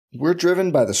We're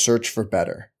driven by the search for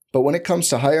better. But when it comes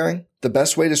to hiring, the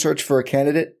best way to search for a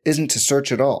candidate isn't to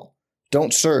search at all.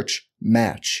 Don't search,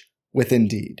 match with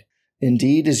Indeed.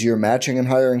 Indeed is your matching and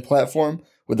hiring platform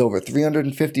with over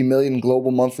 350 million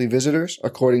global monthly visitors,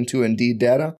 according to Indeed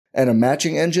data, and a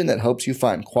matching engine that helps you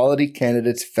find quality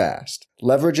candidates fast.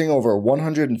 Leveraging over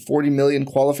 140 million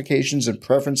qualifications and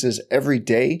preferences every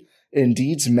day,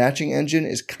 Indeed's matching engine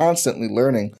is constantly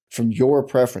learning from your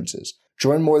preferences.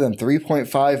 Join more than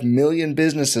 3.5 million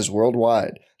businesses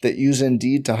worldwide that use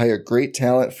Indeed to hire great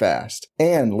talent fast.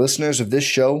 And listeners of this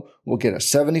show will get a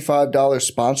 $75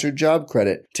 sponsored job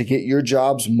credit to get your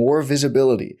jobs more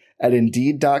visibility at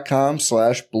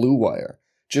Indeed.com/Blue Wire.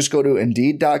 Just go to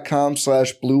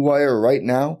Indeed.com/Blue Wire right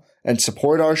now and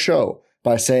support our show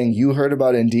by saying you heard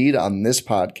about Indeed on this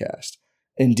podcast.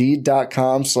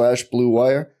 Indeed.com/Blue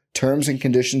Wire. Terms and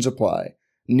conditions apply.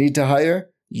 Need to hire?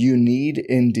 You need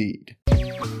Indeed.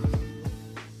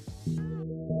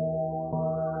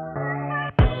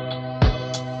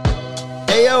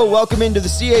 Heyo, welcome into the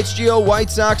CHGO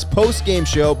White Sox post-game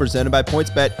show presented by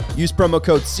PointsBet. Use promo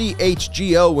code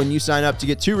CHGO when you sign up to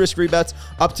get 2 risk-free bets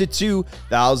up to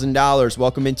 $2,000.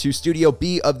 Welcome into Studio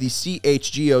B of the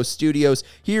CHGO studios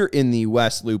here in the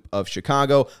West Loop of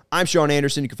Chicago. I'm Sean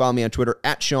Anderson. You can follow me on Twitter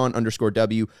at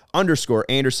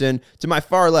Sean_W_Anderson. To my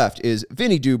far left is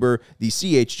Vinny Duber, the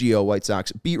CHGO White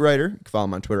Sox beat writer. You can follow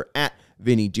him on Twitter at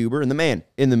Vinny Duber, and the man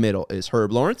in the middle is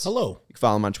Herb Lawrence. Hello. You can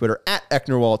follow him on Twitter at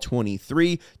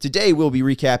Ecknerwall23. Today, we'll be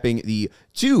recapping the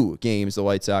 2 games the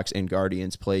White Sox and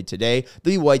Guardians played today.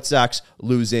 The White Sox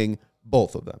losing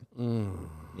both of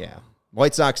them. Yeah.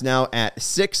 White Sox now at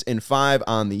 6-5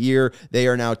 on the year. They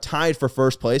are now tied for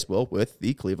first place, well, with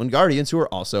the Cleveland Guardians, who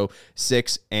are also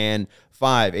 6-5.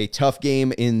 A tough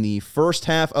game in the first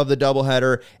half of the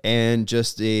doubleheader, and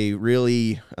just a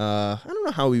really, I don't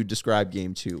know how we would describe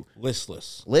game 2.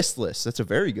 Listless. That's a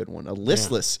very good one. A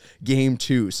listless game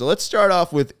 2. So let's start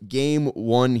off with game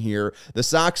 1 here. The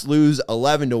Sox lose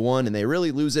 11-1, and they really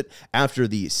lose it after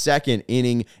the second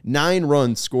inning. 9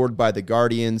 runs scored by the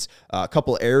Guardians. A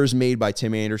couple errors made by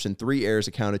Tim Anderson. 3 errors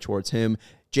accounted towards him.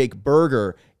 Jake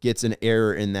Berger gets an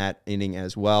error in that inning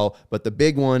as well. But the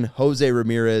big one, Jose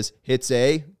Ramirez hits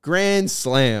a grand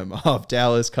slam of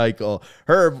Dallas Keuchel.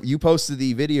 Herb, you posted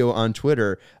the video on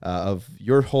Twitter of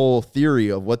your whole theory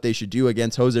of what they should do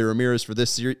against Jose Ramirez for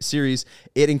this series.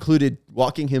 It included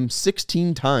walking him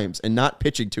 16 times and not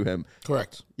pitching to him.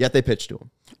 Correct. Yet they pitched to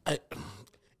him.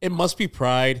 It must be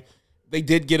pride. They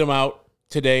did get him out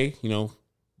today,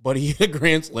 but he hit a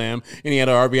grand slam, and he had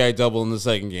an RBI double in the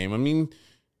second game. I mean,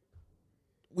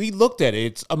 we looked at it.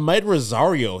 It's Ahmed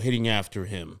Rosario hitting after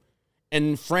him.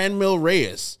 And Franmil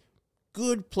Reyes.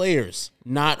 Good players,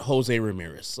 not Jose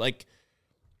Ramirez. I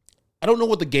don't know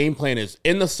what the game plan is.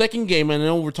 In the second game, and I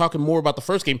know we're talking more about the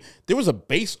first game, there was a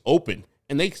base open,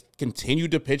 and they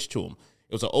continued to pitch to him.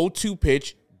 It was an 0-2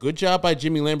 pitch. Good job by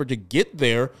Jimmy Lambert to get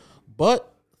there,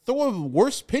 but throw a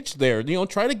worse pitch there.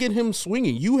 Try to get him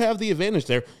swinging. You have the advantage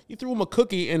there. You threw him a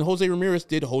cookie, and Jose Ramirez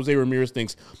did Jose Ramirez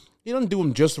things. He doesn't do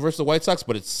them just versus the White Sox,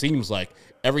 but it seems like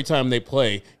every time they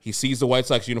play, he sees the White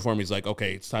Sox uniform, he's like,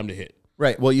 okay, it's time to hit.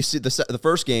 Right. Well, you see the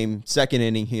first game, second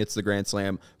inning, he hits the grand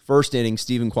slam. First inning,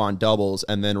 Steven Kwan doubles,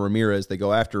 and then Ramirez, they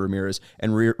go after Ramirez,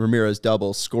 and Ramirez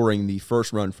doubles, scoring the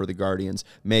first run for the Guardians,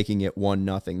 making it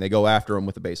 1-0. They go after him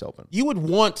with the base open. You would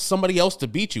want somebody else to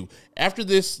beat you. After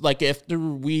this, after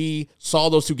we saw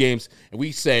those 2 games, and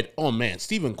we said, oh, man,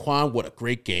 Steven Kwan, what a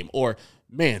great game. Or,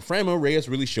 man, Franmil Reyes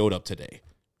really showed up today.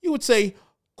 You would say,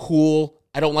 cool,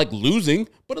 I don't like losing,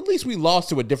 but at least we lost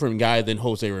to a different guy than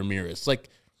Jose Ramirez.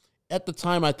 At the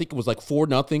time, I think it was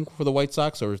 4-0 for the White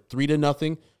Sox or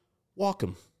 3-0. Walk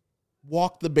him.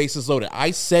 Walk the bases loaded.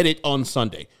 I said it on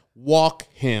Sunday. Walk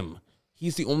him.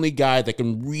 He's the only guy that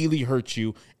can really hurt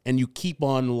you, and you keep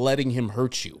on letting him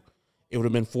hurt you. It would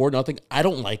have been 4-0. I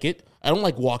don't like it. I don't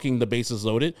like walking the bases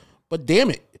loaded, but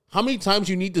damn it. How many times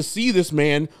you need to see this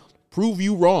man prove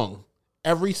you wrong?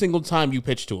 Every single time you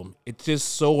pitch to him. It's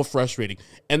just so frustrating.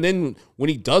 And then when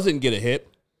he doesn't get a hit,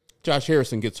 Josh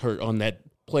Harrison gets hurt on that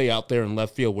play out there in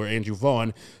left field where Andrew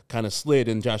Vaughn kind of slid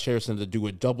and Josh Harrison to do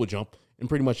a double jump and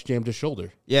pretty much jammed his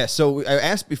shoulder. Yeah, so I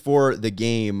asked before the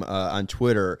game on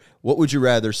Twitter, what would you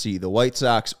rather see? The White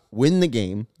Sox win the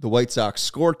game, the White Sox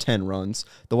score 10 runs,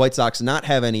 the White Sox not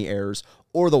have any errors,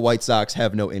 or the White Sox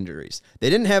have no injuries. They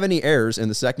didn't have any errors in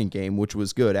the second game, which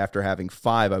was good after having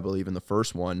 5, I believe, in the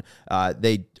first one.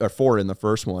 They are 4 in the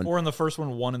first one. 4 in the first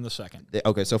one, 1 in the second.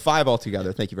 Okay, so 5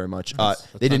 altogether. Thank you very much.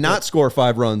 They did not score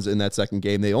 5 runs in that second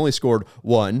game. They only scored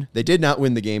 1. They did not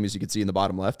win the game, as you can see in the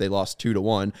bottom left. They lost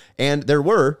 2-1. And there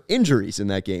were injuries in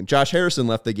that game. Josh Harrison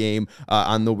left the game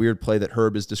on the weird play that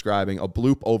Herb is describing, a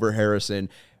bloop over Harrison.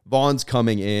 Vaughn's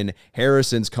coming in,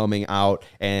 Harrison's coming out,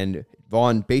 and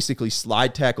Vaughn basically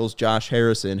slide tackles Josh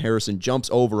Harrison. Harrison jumps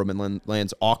over him and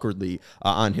lands awkwardly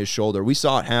on his shoulder. We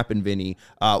saw it happen, Vinny.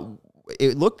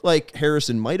 It looked like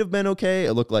Harrison might have been okay.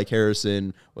 It looked like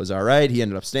Harrison was all right. He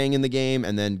ended up staying in the game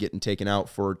and then getting taken out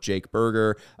for Jake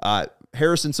Berger.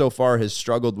 Harrison so far has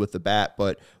struggled with the bat,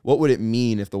 but what would it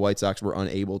mean if the White Sox were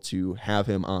unable to have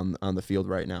him on the field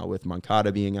right now with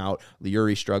Moncada being out,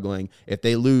 Liuri struggling? If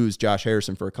they lose Josh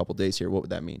Harrison for a couple days here, what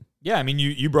would that mean? Yeah, I mean,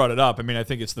 you brought it up. I mean, I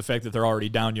think it's the fact that they're already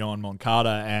down, on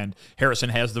Moncada, and Harrison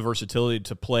has the versatility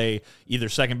to play either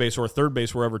second base or third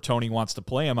base wherever Tony wants to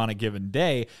play him on a given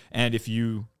day. And if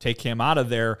you take him out of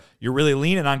there, you're really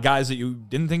leaning on guys that you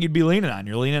didn't think you'd be leaning on.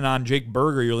 You're leaning on Jake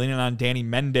Berger. You're leaning on Danny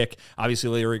Mendick. Obviously,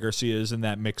 Larry Garcia is in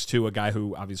that mix too, a guy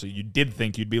who obviously you did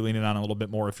think you'd be leaning on a little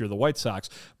bit more if you're the White Sox.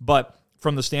 But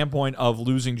from the standpoint of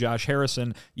losing Josh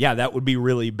Harrison, yeah, that would be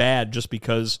really bad just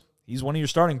because he's one of your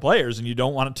starting players, and you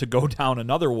don't want it to go down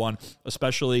another one,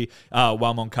 especially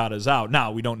while Moncada's out.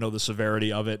 Now, we don't know the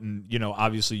severity of it, and,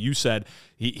 obviously you said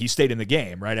he stayed in the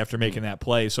game, right, after making that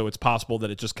play, so it's possible that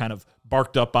it just kind of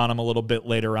barked up on him a little bit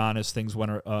later on as things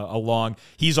went along.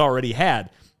 He's already had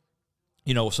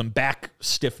some back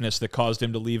stiffness that caused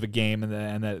him to leave a game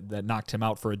and that knocked him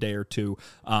out for a day or two,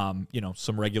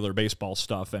 some regular baseball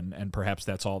stuff, and perhaps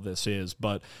that's all this is.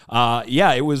 But,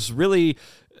 it was really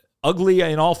ugly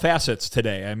in all facets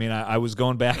today. I mean, I was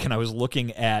going back and I was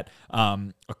looking at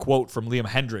a quote from Liam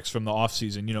Hendricks from the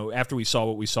offseason. After we saw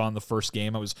what we saw in the first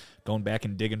game, I was going back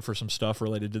and digging for some stuff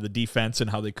related to the defense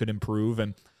and how they could improve.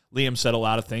 And Liam said a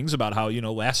lot of things about how,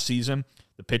 last season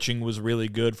the pitching was really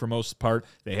good for most part.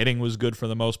 The hitting was good for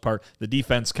the most part. The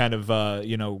defense kind of,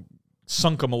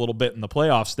 sunk them a little bit in the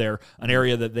playoffs there, an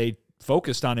area that they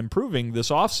focused on improving this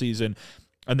offseason.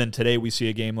 And then today we see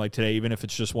a game like today, even if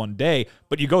it's just one day.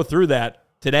 But you go through that.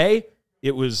 Today,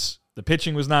 the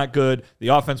pitching was not good. The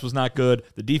offense was not good.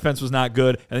 The defense was not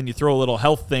good. And then you throw a little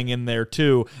health thing in there,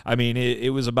 too. I mean, it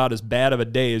was about as bad of a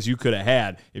day as you could have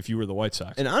had if you were the White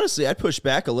Sox. And honestly, I'd push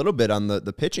back a little bit on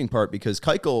the pitching part because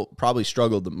Keuchel probably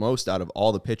struggled the most out of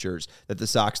all the pitchers that the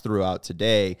Sox threw out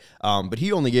today. But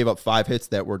he only gave up 5 hits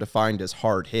that were defined as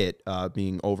hard hit,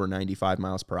 being over 95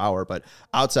 miles per hour. But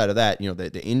outside of that,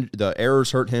 the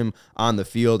errors hurt him on the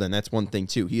field, and that's one thing,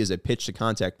 too. He is a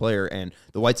pitch-to-contact player, and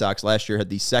the White Sox last year had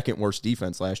the second worst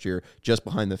defense last year, just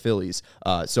behind the Phillies.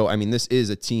 So, I mean, this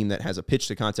is a team that has a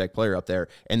pitch-to-contact player up there,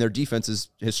 and their defense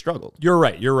has struggled. You're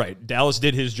right. Dallas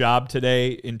did his job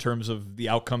today in terms of the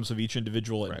outcomes of each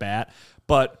individual at bat.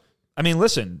 But, I mean,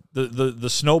 listen, the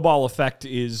snowball effect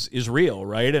is real,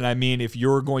 right? And, I mean, if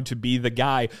you're going to be the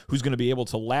guy who's going to be able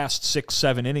to last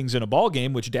 6-7 innings in a ball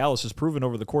game, which Dallas has proven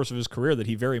over the course of his career that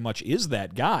he very much is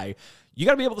that guy, you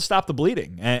got to be able to stop the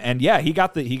bleeding. And yeah, he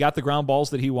got the ground balls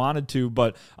that he wanted to,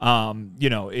 but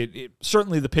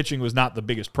certainly the pitching was not the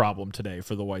biggest problem today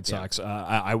for the White Sox.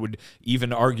 I would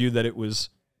even argue that it was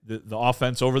the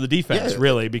offense over the defense,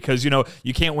 really, because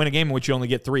you can't win a game in which you only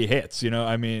get 3 hits.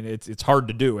 I mean, it's hard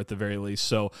to do at the very least.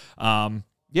 So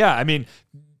I mean.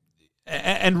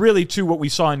 And really, too, what we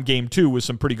saw in Game 2 was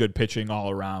some pretty good pitching all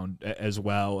around as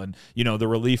well. And, the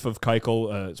relief of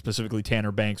Keuchel, specifically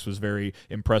Tanner Banks, was very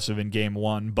impressive in Game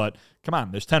 1. But, come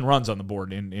on, there's 10 runs on the board.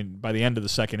 By the end of the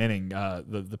second inning,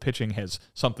 the pitching has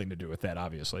something to do with that,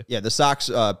 obviously. Yeah, the Sox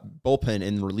bullpen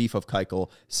in relief of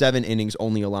Keuchel, 7 innings,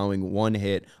 only allowing 1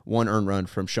 hit, 1 earned run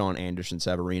from Sean Anderson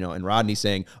Severino. And Rodney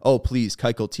saying, oh, please,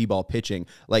 Keuchel T-ball pitching.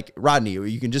 Like, Rodney,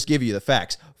 you can just give you the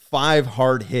facts. 5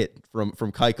 hard hit from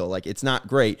Keuchel. Like, it's not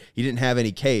great. He didn't have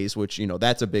any Ks, which,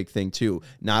 that's a big thing too.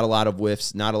 Not a lot of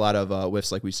whiffs, not a lot of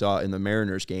whiffs like we saw in the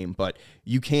Mariners game, but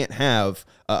you can't have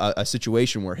a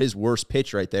situation where his worst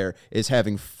pitch right there is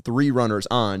having 3 runners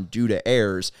on due to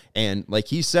errors. And like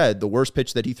he said, the worst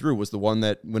pitch that he threw was the one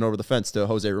that went over the fence to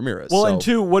Jose Ramirez. Well, and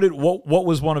 2, what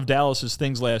was one of Dallas's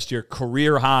things last year?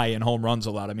 Career high in home runs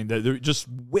allowed. I mean, there are just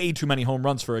way too many home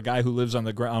runs for a guy who lives on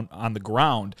the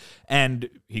ground. And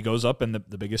he goes up, and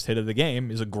the biggest hit of the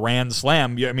game is a grand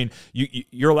slam. I mean,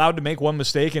 you're allowed to make one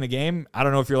mistake in a game. I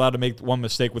don't know if you're allowed to make one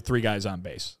mistake with 3 guys on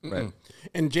base. Right.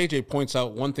 And JJ points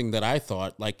out one thing that I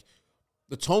thought, like,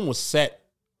 the tone was set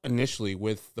initially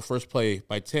with the first play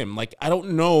by Tim. Like, I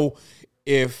don't know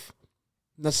if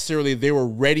necessarily they were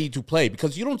ready to play,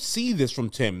 because you don't see this from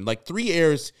Tim. Like 3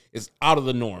 errors is out of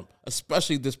the norm,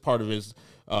 especially this part of his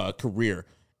career.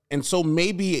 And so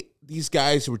maybe these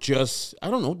guys were just, I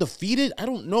don't know, defeated. I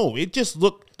don't know. It just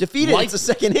looked Defeated. It's the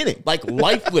second inning. like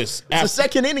lifeless. It's the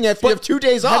second inning after you have 2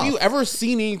 days off. Have you ever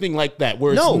seen anything like that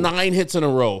where it's 9 hits in a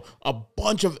row, a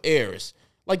bunch of errors?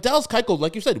 Like Dallas Keuchel,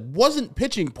 like you said, wasn't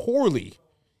pitching poorly.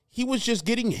 He was just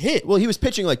getting hit. Well, he was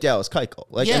pitching like Dallas Keuchel.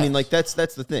 Like, yes. I mean, like that's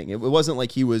the thing. It wasn't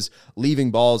like he was leaving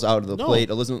balls out of the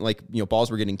plate. It wasn't like, balls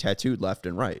were getting tattooed left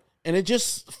and right. And it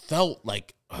just felt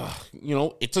like,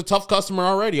 it's a tough customer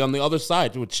already on the other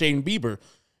side with Shane Bieber.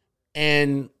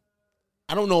 And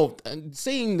I don't know,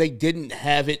 saying they didn't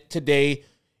have it today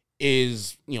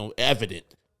is, evident.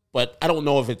 But I don't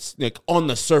know if it's like on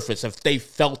the surface, if they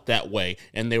felt that way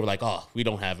and they were like, oh, we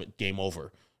don't have it, game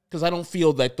over. Because I don't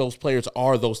feel that those players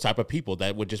are those type of people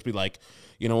that would just be like,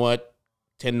 you know what,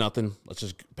 10-0, let's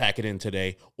just pack it in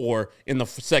today. Or in the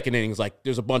second innings, like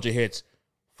there's a bunch of hits,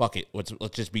 fuck it, let's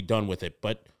just be done with it.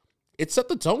 But it set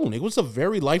the tone. It was a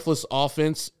very lifeless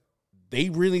offense. They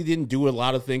really didn't do a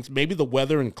lot of things. Maybe the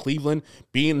weather in Cleveland,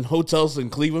 being in hotels in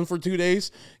Cleveland for 2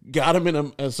 days, got them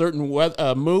in a certain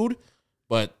mood.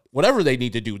 But whatever they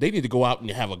need to do, they need to go out and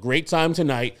have a great time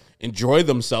tonight, enjoy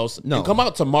themselves, and come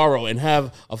out tomorrow and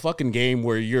have a fucking game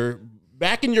where you're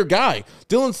backing your guy.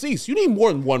 Dylan Cease, you need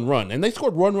more than 1 run. And they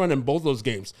scored 1 run in both those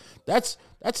games. That's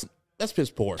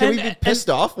piss poor. Can we be pissed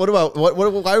off? What about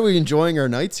why are we enjoying our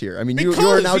nights here? I mean, you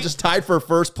are now just tied for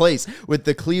first place with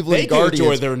the Cleveland Guardians,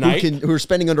 enjoy their night. who are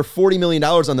spending under $40 million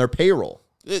on their payroll.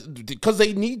 Because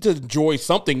they need to enjoy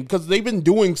something, because they've been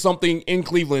doing something in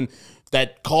Cleveland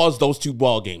that caused those 2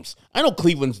 ball games. I know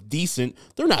Cleveland's decent.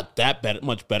 They're not that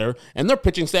much better. And their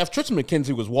pitching staff, Tristan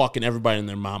McKenzie was walking everybody and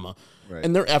their mama. Right.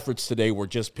 And their efforts today were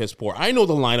just piss poor. I know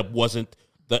the lineup wasn't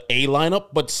the A lineup,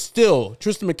 but still,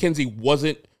 Tristan McKenzie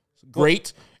wasn't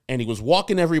great. And he was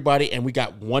walking everybody, and we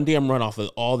got 1 damn run off of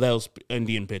all those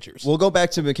Indian pitchers. We'll go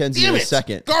back to McKenzie in a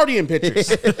second. Guardian pitchers.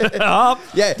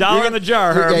 Dollar in the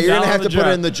jar, Herb. Yeah, you're going to have to put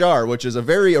it in the jar, which is a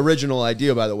very original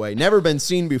idea, by the way. Never been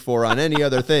seen before on any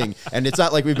other thing, and it's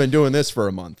not like we've been doing this for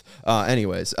a month.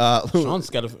 Anyways. Sean's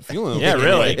got a feeling. Yeah,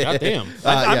 really. Goddamn.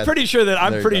 I'm pretty sure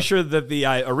that the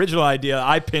original idea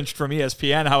I pinched from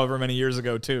ESPN however many years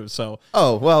ago, too. So,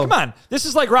 come on. This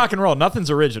is like rock and roll.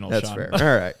 Nothing's original, That's Sean. fair.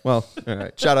 All right. Well, all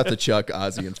right. Shout out to Chuck,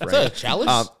 Ozzy, and Frank. That's a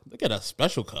challenge? They got a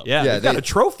special cup. Yeah, they got a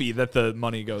trophy that the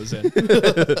money goes in.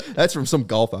 That's from some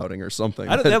golf outing or something.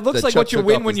 That looks like what you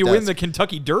win when you win the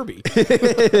Kentucky Derby.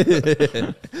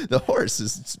 The horse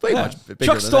is way much bigger.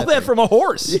 Chuck stole that from a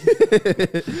horse.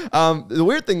 The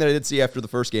weird thing that I did see after the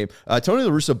first game, Tony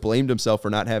La Russa blamed himself for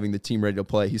not having the team ready to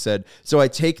play. He said, "So I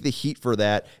take the heat for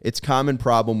that. It's a common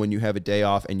problem when you have a day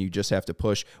off and you just have to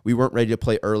push. We weren't ready to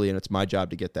play early, and it's my job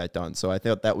to get that done." So I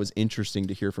thought that was interesting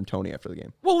to hear from Tony after the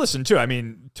game. Well, listen, too. I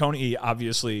mean, Tony,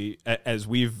 obviously, as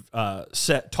we've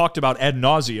talked about ad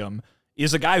nauseum,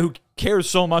 is a guy who cares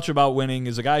so much about winning,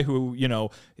 is a guy who,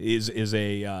 is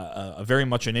a very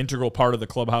much an integral part of the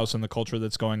clubhouse and the culture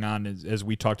that's going on, as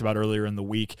we talked about earlier in the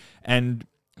week. And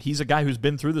he's a guy who's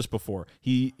been through this before.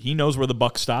 He knows where the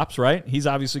buck stops, right? He's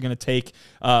obviously going to take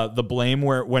the blame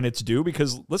when it's due,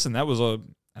 because, listen, that was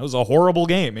a horrible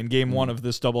game in game 1 of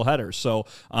this doubleheader. So,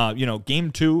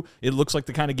 game 2, it looks like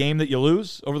the kind of game that you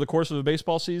lose over the course of a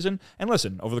baseball season. And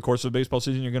listen, over the course of a baseball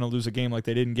season, you're going to lose a game like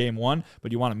they did in game 1,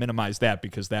 but you want to minimize that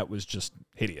because that was just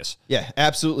hideous. Yeah,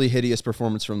 absolutely hideous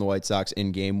performance from the White Sox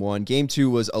in game 1. Game 2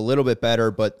 was a little bit better,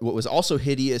 but what was also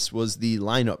hideous was the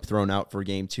lineup thrown out for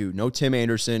game 2. No Tim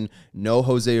Anderson, no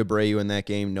Jose Abreu in that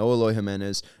game, no Eloy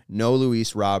Jimenez, no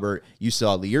Luis Robert. You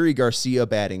saw Leury Garcia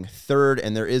batting 3rd,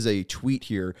 and there is a tweet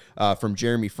here from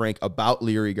Jeremy Frank about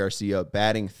Leury Garcia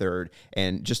batting 3rd,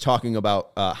 and just talking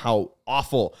about how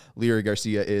awful Leury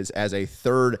Garcia is as a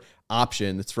 3rd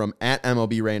option. That's from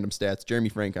 @MLB Random Stats, Jeremy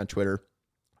Frank on Twitter.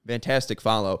 Fantastic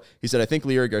follow. He said, "I think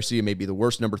Leury Garcia may be the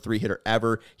worst number 3 hitter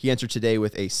ever. He entered today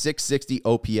with a .660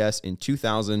 OPS in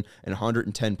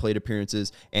 2,110 plate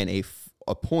appearances and a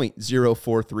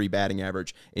 .043 batting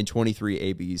average in 23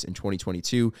 ABs in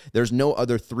 2022. There's no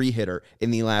other 3 hitter in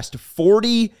the last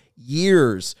 40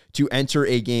 years to enter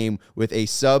a game with a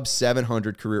sub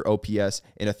 700 career OPS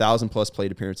in 1,000+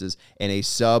 plate appearances and a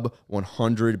sub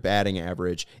 100 batting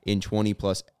average in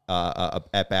 20+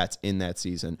 at bats in that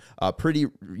season." Pretty,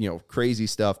 crazy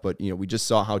stuff. But we just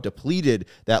saw how depleted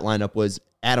that lineup was.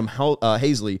 Adam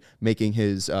Hazley making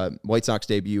his White Sox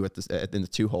debut in the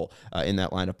 2-hole in that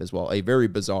lineup as well. A very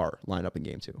bizarre lineup in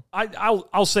game 2.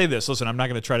 I'll say this. Listen, I'm not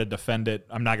going to try to defend it.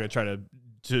 I'm not going to try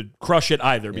to crush it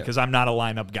either, because I'm not a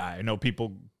lineup guy. I know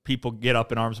people get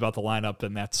up in arms about the lineup,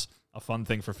 and that's a fun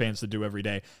thing for fans to do every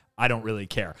day. I don't really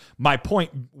care. My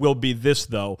point will be this,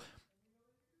 though.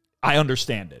 I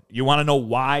understand it. You want to know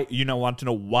why? Want to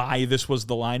know why this was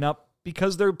the lineup?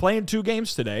 Because they're playing 2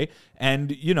 games today,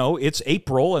 and, it's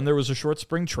April, and there was a short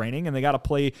spring training, and they got to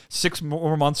play 6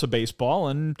 more months of baseball,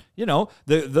 and,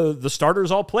 the starters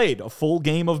all played a full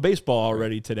game of baseball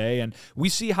already today, and we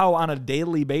see how on a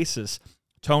daily basis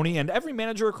Tony and every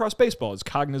manager across baseball is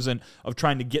cognizant of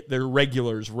trying to get their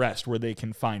regulars rest where they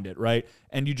can find it, right?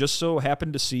 And you just so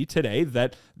happen to see today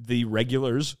that the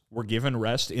regulars were given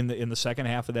rest in the second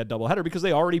half of that doubleheader because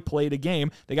they already played a game.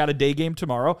 They got a day game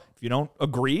tomorrow. If you don't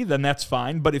agree, then that's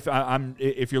fine. But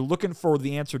if you're looking for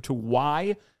the answer to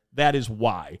why, that is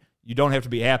why. You don't have to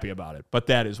be happy about it, but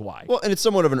that is why. Well, and it's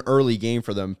somewhat of an early game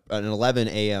for them, an 11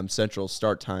 a.m. Central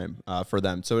start time for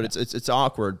them. So it's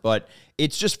awkward, but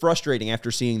it's just frustrating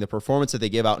after seeing the performance that they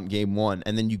give out in game 1,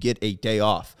 and then you get a day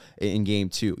off in game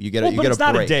 2. You get a break.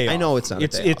 Not a day off. I know it's not a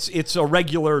day off. It's a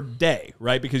regular day,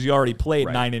 right? Because you already played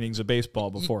 9 innings of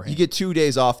baseball beforehand. You get 2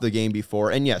 days off the game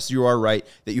before, and yes, you are right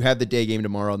that you have the day game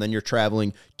tomorrow, and then you're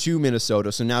traveling to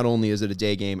Minnesota. So not only is it a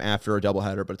day game after a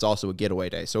doubleheader, but it's also a getaway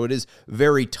day. So it is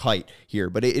very tight here,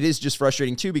 but it is just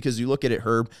frustrating too because you look at it,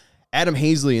 Herb. Adam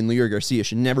Hazley and Leury Garcia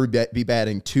should never be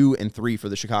batting 2 and 3 for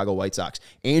the Chicago White Sox.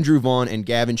 Andrew Vaughn and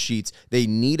Gavin Sheets, they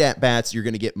need at-bats. You're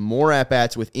going to get more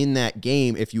at-bats within that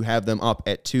game if you have them up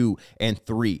at 2 and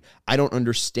 3. I don't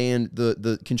understand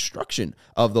the construction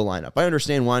of the lineup. I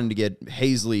understand wanting to get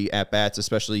Hazley at-bats,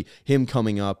 especially him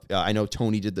coming up. I know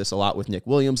Tony did this a lot with Nick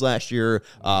Williams last year,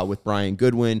 with Brian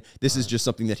Goodwin. This is just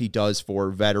something that he does for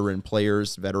veteran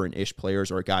players, veteran-ish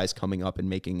players, or guys coming up and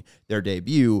making their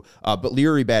debut. But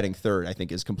Leury batting third, I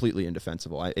think, is completely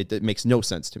indefensible. It makes no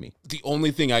sense to me. The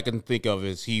only thing I can think of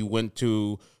is he went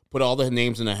to put all the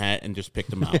names in a hat and just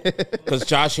picked them out. Because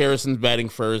Josh Harrison's batting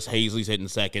first, Hazley's hitting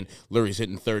second, Leury's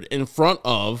hitting third, in front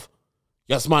of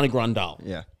Yasmani Grandal.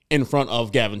 Yeah. In front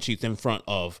of Gavin Sheets, in front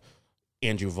of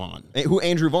Andrew Vaughn.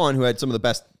 Andrew Vaughn, who had some of the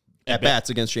best at-bats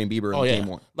against Shane Bieber in game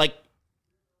 1. Like,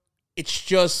 it's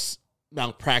just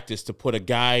malpractice to put a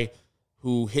guy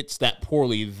who hits that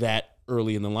poorly that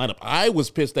early in the lineup. I was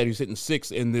pissed that he's hitting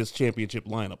 6 in this championship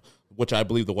lineup, which I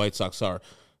believe the White Sox are.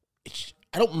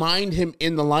 I don't mind him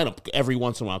in the lineup every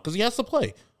once in a while because he has to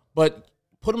play, but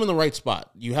put him in the right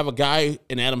spot. You have a guy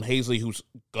in Adam Hazley who's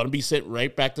going to be sent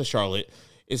right back to Charlotte,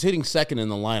 is hitting second in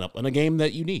the lineup in a game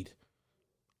that you need.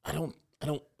 I'm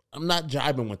not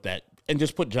jibing with that. And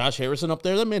just put Josh Harrison up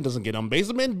there. That man doesn't get on base.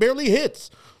 The man barely hits.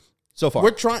 So far,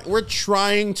 we're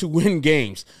trying to win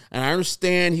games, and I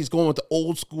understand he's going with the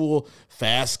old school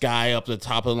fast guy up the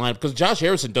top of the lineup because Josh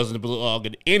Harrison doesn't belong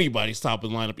in anybody's top of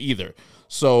the lineup either.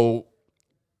 So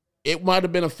it might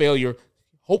have been a failure.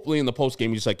 Hopefully, in the post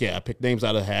game, he's like, "Yeah, I picked names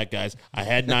out of the hat, guys. I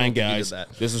had 9 guys.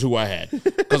 This is who I had."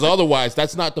 Because otherwise,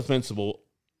 that's not defensible.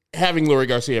 Having Leury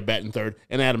Garcia batting third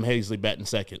and Adam Hazley batting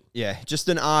second. Yeah, just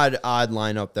an odd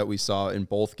lineup that we saw in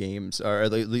both games, or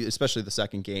especially the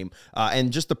second game.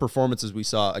 And just the performances we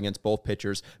saw against both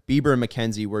pitchers. Bieber and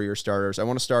McKenzie were your starters. I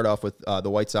want to start off with the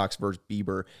White Sox versus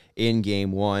Bieber in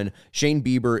game 1. Shane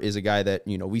Bieber is a guy that,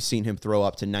 we've seen him throw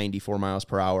up to 94 miles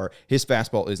per hour. His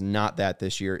fastball is not that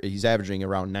this year. He's averaging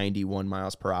around 91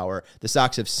 miles per hour. The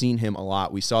Sox have seen him a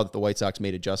lot. We saw that the White Sox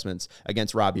made adjustments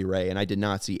against Robbie Ray, and I did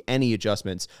not see any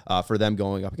adjustments for them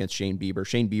going up against Shane Bieber.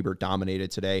 Shane Bieber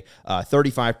dominated today.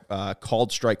 35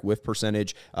 called strike whiff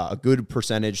percentage. A good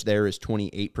percentage there is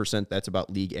 28%. That's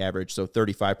about league average. So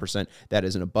 35%, that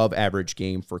is an above average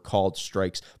game for called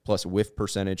strikes plus whiff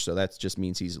percentage. So that just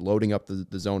means he's loading up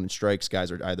the zone and strikes.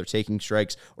 Guys are either taking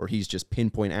strikes or he's just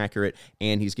pinpoint accurate,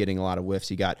 and he's getting a lot of whiffs.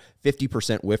 He got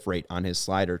 50% whiff rate on his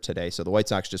slider today. So the White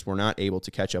Sox just were not able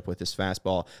to catch up with his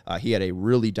fastball. He had a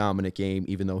really dominant game,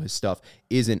 even though his stuff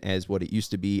isn't as what it used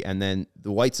to be. And then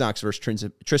the White Sox versus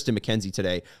Tristan McKenzie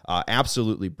today,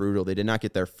 absolutely brutal. They did not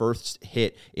get their first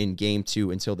hit in game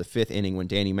 2 until the 5th inning when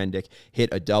Danny Mendick hit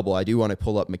a double. I do want to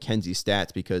pull up McKenzie's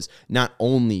stats because not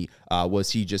only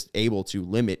was he just able to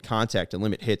limit contact and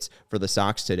limit hits for the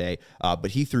Sox today,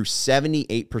 but he threw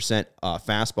 78%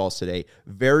 fastballs today.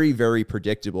 Very, very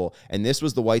predictable. And this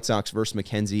was the White Sox versus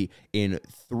McKenzie in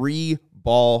 3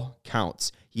 ball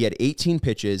counts. He had 18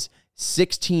 pitches,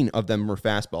 16 of them were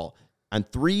fastball. On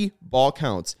 3 ball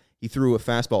counts, he threw a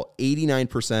fastball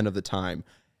 89% of the time.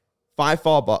 5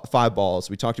 balls.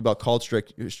 We talked about called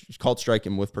strike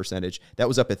and whiff percentage. That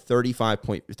was up at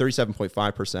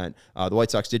 37.5%. The White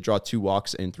Sox did draw 2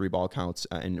 walks in 3 ball counts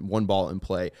and 1 ball in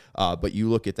play. But you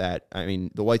look at that. I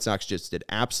mean, the White Sox just did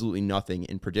absolutely nothing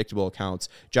in predictable accounts.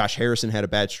 Josh Harrison had a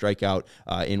bad strikeout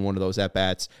in one of those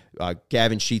at-bats.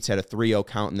 Gavin Sheets had a 3-0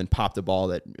 count and then popped a ball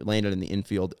that landed in the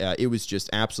infield. It was just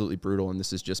absolutely brutal, and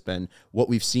this has just been what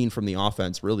we've seen from the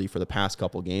offense really for the past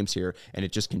couple games here, and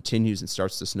it just continues and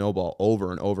starts to snowball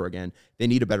over and over again. They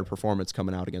need a better performance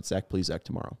coming out against Zach Plesac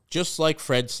tomorrow. Just like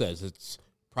Fred says, it's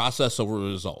process over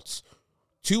results.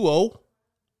 2-0,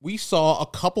 we saw a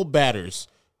couple batters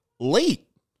late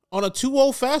on a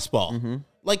 2-0 fastball. Mm-hmm.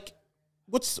 Like,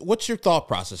 what's your thought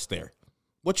process there?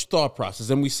 What's your thought process?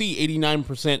 And we see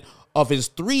 89% of his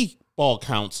 3-ball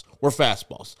counts were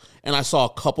fastballs. And I saw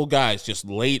a couple guys just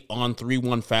late on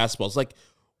 3-1 fastballs. Like,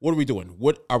 what are we doing?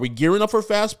 What are we gearing up for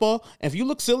fastball? And if you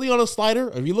look silly on a slider,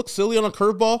 or if you look silly on a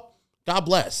curveball, God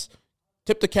bless.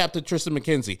 Tip the cap to Tristan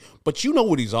McKenzie. But you know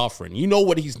what he's offering. You know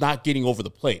what he's not getting over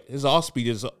the plate. His off-speed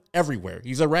is everywhere.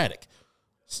 He's erratic.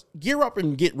 Gear up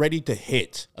and get ready to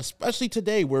hit, especially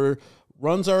today where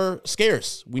runs are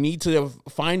scarce. We need to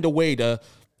find a way to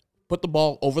put the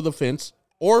ball over the fence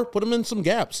or put them in some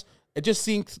gaps. I just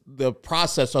think the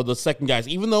process of the second guys,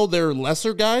 even though they're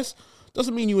lesser guys,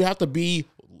 doesn't mean you have to be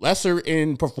lesser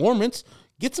in performance.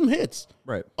 Get some hits.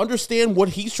 Right. Understand what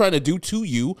he's trying to do to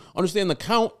you. Understand the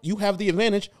count. You have the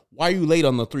advantage. Why are you late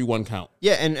on the 3-1 count?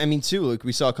 Yeah, and I mean, too, like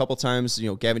we saw a couple times,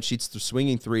 Gavin Sheets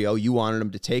swinging 3-0. You wanted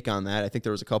him to take on that. I think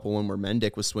there was a couple one where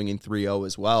Mendick was swinging 3-0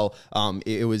 as well.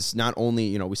 It was not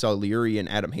only, we saw Leary and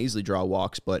Adam Hazley draw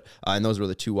walks, but and those were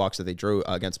the 2 walks that they drew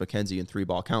against McKenzie in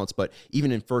 3-ball counts. But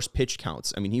even in first pitch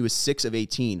counts, I mean, he was 6 of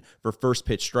 18 for first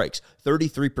pitch strikes.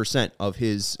 33% of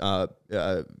his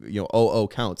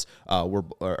 0-0 counts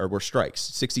were strikes.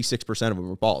 66% of them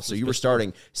were balls. So you were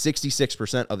starting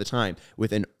 66% of the time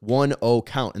with an 1-0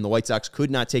 count, and the White Sox could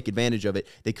not take advantage of it.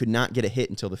 They could not get a hit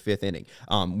until the 5th inning.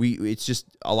 It's just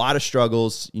a lot of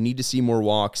struggles. You need to see more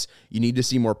walks. You need to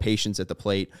see more patience at the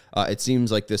plate. It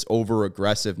seems like this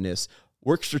over-aggressiveness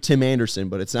works for Tim Anderson,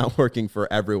 but it's not working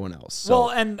for everyone else. So. Well,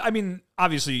 and I mean,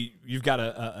 obviously, you've got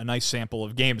a nice sample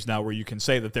of games now where you can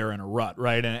say that they're in a rut,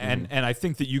 right? And I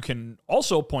think that you can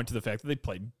also point to the fact that they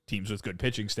played teams with good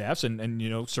pitching staffs, and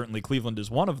certainly Cleveland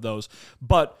is one of those.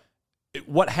 But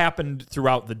what happened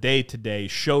throughout the day today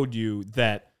showed you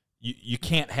that you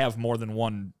can't have more than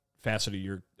one facet of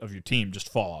your team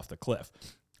just fall off the cliff.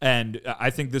 And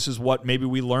I think this is what maybe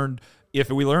we learned. If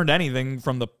we learned anything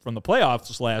from the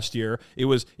playoffs last year, it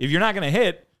was if you're not going to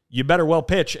hit, you better well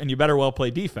pitch and you better well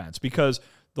play defense, because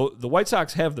the White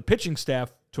Sox have the pitching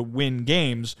staff to win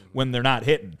games when they're not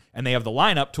hitting, and they have the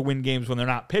lineup to win games when they're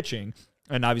not pitching.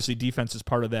 And obviously defense is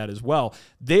part of that as well.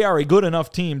 They are a good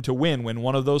enough team to win when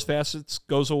one of those facets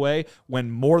goes away.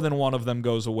 When more than one of them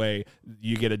goes away,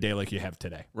 you get a day like you have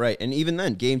today. Right, and even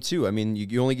then, game 2, I mean,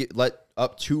 you only let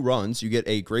up 2 runs. You get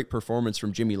a great performance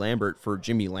from Jimmy Lambert for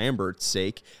Jimmy Lambert's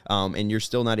sake, and you're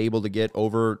still not able to get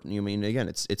over. Again,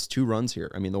 it's 2 runs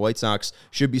here. I mean, the White Sox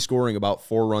should be scoring about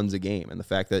 4 runs a game, and the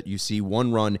fact that you see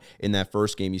 1 run in that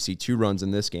first game, you see 2 runs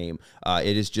in this game,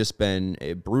 it has just been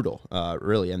brutal,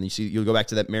 really. And you'll go back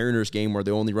to that Mariners game where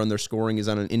the only run they're scoring is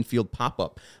on an infield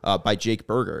pop-up by Jake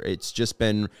Berger. It's just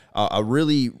been a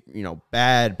really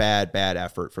bad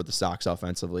effort for the Sox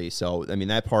offensively. So, I mean,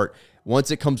 that part,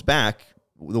 once it comes back,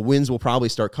 the wins will probably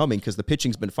start coming because the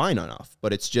pitching's been fine enough.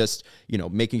 But it's just,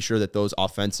 making sure that those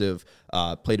offensive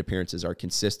plate appearances are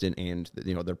consistent and,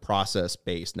 they're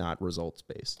process-based, not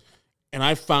results-based. And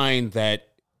I find that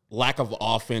lack of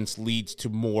offense leads to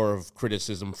more of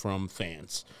criticism from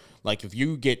fans. Like, if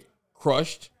you get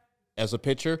crushed as a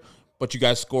pitcher, but you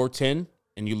guys score 10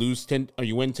 and you lose 10 or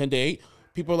you win 10-8,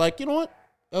 people are like, you know what?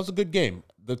 That was a good game.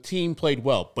 The team played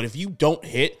well. But if you don't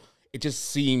hit, it just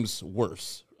seems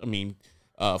worse. I mean,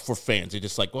 for fans, they're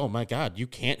just like, oh my God, you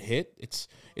can't hit. It's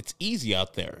easy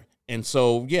out there. And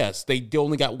so, yes, they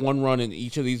only got 1 run in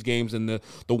each of these games, and the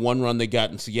 1 run they got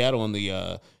in Seattle in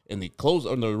the close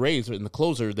on the Rays in the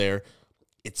closer there.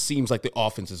 It seems like the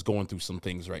offense is going through some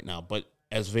things right now. But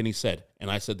as Vinny said, and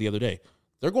I said the other day,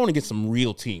 they're going to get some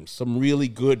real teams, some really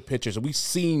good pitchers, and we've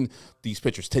seen these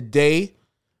pitchers today.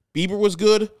 Bieber was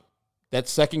good. That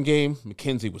second game,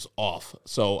 McKenzie was off.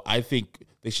 So I think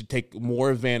they should take more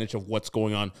advantage of what's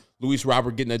going on. Luis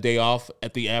Robert getting a day off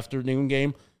at the afternoon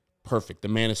game, perfect. The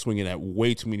man is swinging at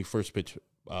way too many first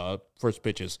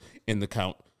pitches in the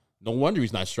count. No wonder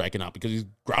he's not striking out because he's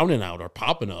grounding out or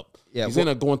popping up. Yeah, he's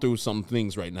going through some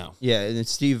things right now. Yeah, and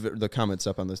Steve, the comments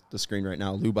up on the screen right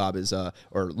now. Lubob is La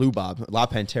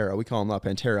Pantera. We call him La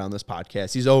Pantera on this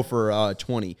podcast. He's 0 for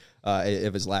 20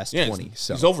 of his last 20.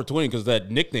 So he's 0 for 20 because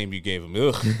that nickname you gave him.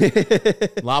 Ugh.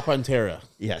 La Pantera.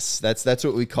 Yes, that's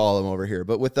what we call him over here.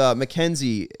 But with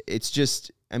McKenzie, it's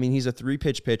just I mean, he's a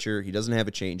 3-pitch pitcher. He doesn't have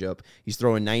a changeup. He's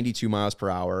throwing 92 miles per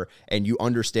hour, and you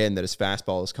understand that his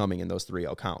fastball is coming in those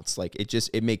 3-0 counts. Like,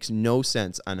 it makes no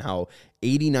sense on how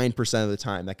 89% of the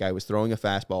time that guy was throwing a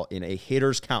fastball in a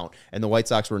hitter's count, and the White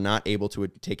Sox were not able to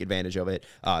take advantage of it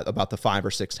about the 5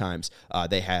 or 6 times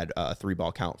they had a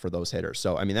 3-ball count for those hitters.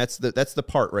 So, I mean, that's the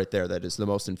part right there that is the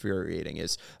most infuriating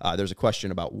is there's a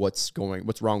question about what's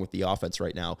wrong with the offense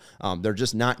right now. They're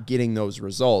just not getting those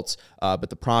results, but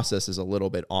the process is a little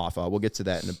bit off. We'll get to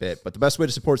that in a bit. But the best way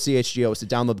to support CHGO is to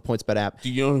download the PointsBet app.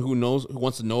 Do you know who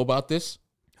wants to know about this?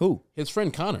 Who? His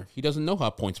friend Connor. He doesn't know how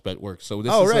PointsBet works. So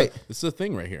this is a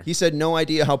thing right here. He said no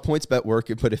idea how PointsBet work,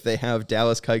 but if they have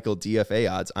Dallas Keuchel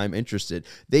DFA odds, I'm interested.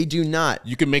 They do not.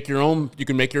 You can make your own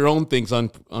things on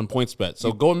PointsBet.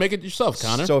 So go and make it yourself,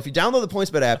 Connor. So if you download the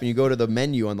PointsBet app and you go to the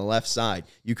menu on the left side,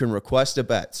 you can request a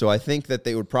bet. So I think that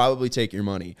they would probably take your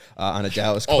money on a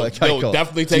Dallas Keuchel. They'll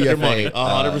definitely take your money.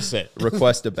 100%.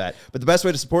 Request a bet. But the best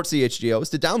way to support CHGO is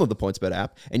to download the PointsBet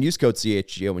app and use code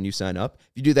CHGO when you sign up.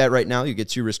 If you do that right now, you get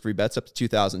 2 risk-free bets up to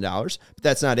 $2,000. But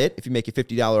that's not it. If you make a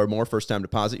 $50 or more first-time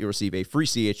deposit, you'll receive a free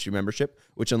CHGO membership,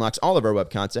 which unlocks all of our web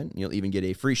content. You'll even get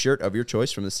a free shirt of your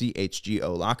choice from the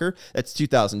CHGO locker. That's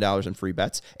 $2,000 in free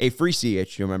bets, a free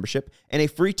CHGO membership, and a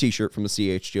free t-shirt from the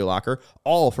CHGO locker,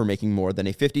 all for making more than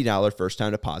a $50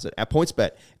 first-time deposit at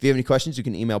PointsBet. If you have any questions, you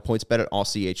can email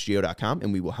pointsbet@allchgo.com,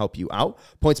 and we will help you out.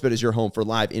 PointsBet is your home for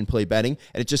live in-play betting,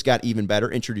 and it just got even better,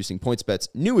 introducing PointsBet's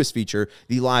newest feature,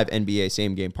 the live NBA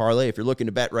same-game parlay. If you're looking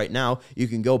to bet right now, you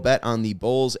can go bet on the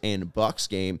Bulls and Bucks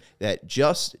game that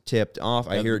just tipped off.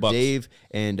 I hear Dave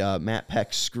and Matt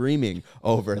Peck screaming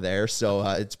over there. So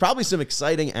it's probably some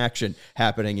exciting action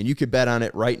happening, and you could bet on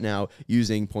it right now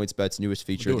using PointsBet's newest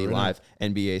feature, the live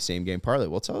NBA same-game parlay.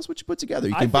 Well, tell us what you put together.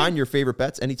 You can combine your favorite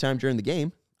bets anytime during the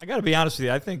game. I got to be honest with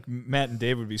you. I think Matt and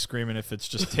Dave would be screaming if it's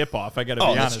just tip-off. I got to be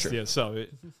honest with you. So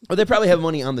or they probably have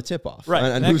money on the tip-off, right?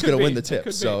 And who's going to win the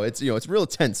tip. So it's it's real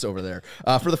tense over there.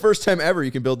 For the first time ever,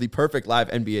 you can build the perfect live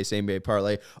NBA same-game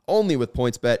parlay only with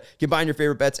PointsBet. Combine your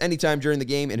favorite bets anytime during the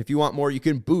game, and if you want more, you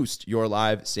can boost your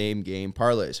live same-game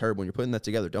parlays. Herb, when you're putting that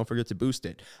together, don't forget to boost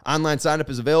it. Online sign-up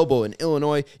is available in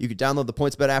Illinois. You can download the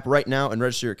PointsBet app right now and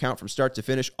register your account from start to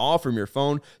finish, all from your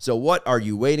phone. So what are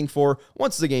you waiting for?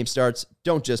 Once the game starts,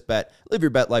 don't just bet. Live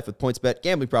your bet life with PointsBet.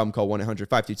 Gambling problem, call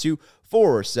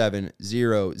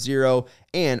 1-800-522-4700.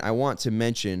 And I want to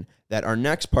mention that our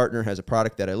next partner has a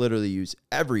product that I literally use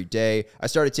every day. I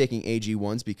started taking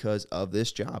AG1s because of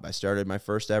this job. I started my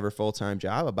first ever full-time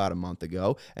job about a month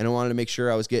ago, and I wanted to make sure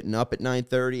I was getting up at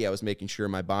 9:30. I was making sure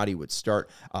my body would start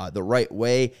the right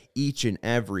way each and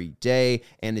every day,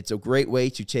 and it's a great way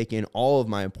to take in all of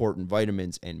my important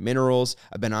vitamins and minerals.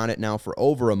 I've been on it now for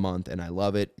over a month, and I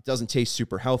love it. It doesn't taste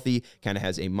super healthy, kind of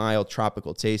has a mild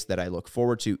tropical taste that I look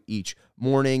forward to each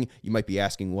morning. You might be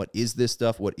asking, what is this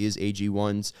stuff? What is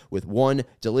AG1s? With one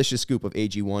delicious scoop of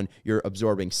AG1, you're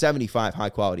absorbing 75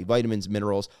 high-quality vitamins,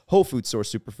 minerals, whole food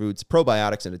source superfoods,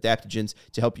 probiotics, and adaptogens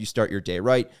to help you start your day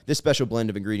right. This special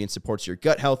blend of ingredients supports your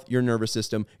gut health, your nervous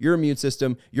system, your immune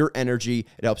system, your energy.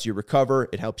 It helps you recover,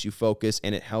 it helps you focus,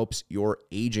 and it helps your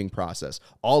aging process.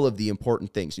 All of the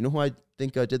important things. You know who I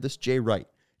think did this? Jay Wright.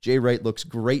 Jay Wright looks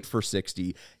great for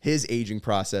 60. His aging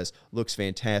process looks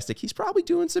fantastic. He's probably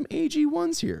doing some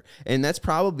AG1s here. And that's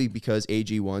probably because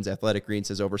AG1s, Athletic Greens,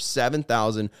 has over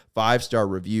 7,000 five-star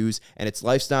reviews, and it's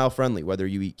lifestyle friendly, whether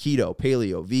you eat keto,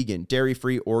 paleo, vegan,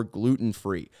 dairy-free, or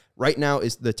gluten-free. Right now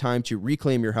is the time to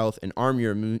reclaim your health and arm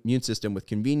your immune system with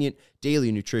convenient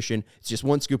daily nutrition. It's just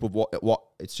one scoop of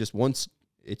It's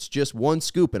just one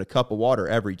scoop in a cup of water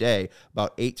every day,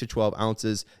 about 8 to 12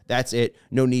 ounces. That's it.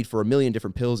 No need for a million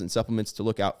different pills and supplements to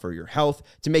look out for your health.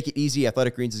 To make it easy,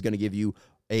 Athletic Greens is going to give you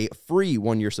a free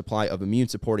 1-year supply of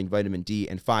immune-supporting vitamin D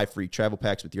and 5 free travel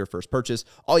packs with your first purchase.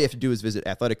 All you have to do is visit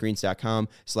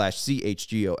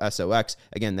athleticgreens.com/CHGOSOX.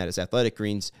 Again, that is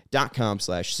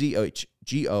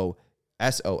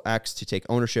athleticgreens.com/CHGOSOX to take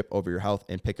ownership over your health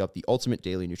and pick up the ultimate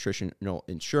daily nutritional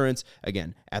insurance.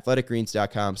 Again,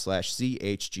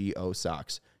 athleticgreens.com/CHGOSOX.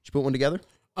 Did you put one together?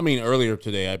 I mean, earlier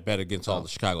today, I bet against all the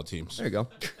Chicago teams. There you go.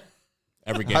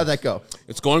 Every game. How'd that go?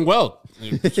 It's going well.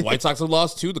 White Sox have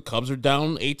lost 2. The Cubs are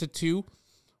down 8-2.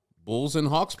 Bulls and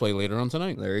Hawks play later on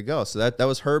tonight. There you go. So that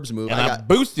was Herb's move. And I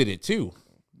boosted it, too.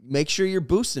 Make sure you're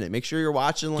boosting it. Make sure you're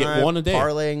watching live, Get one a day.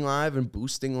 parlaying live, and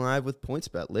boosting live with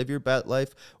PointsBet. Live your bet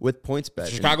life with PointsBet.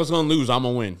 Chicago's going to lose. I'm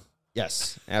going to win.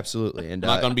 Yes, absolutely. And I'm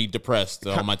not going to be depressed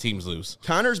when my teams lose.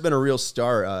 Connor's been a real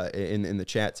star in the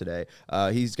chat today.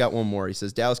 He's got one more. He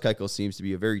says, Dallas Keuchel seems to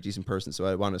be a very decent person, so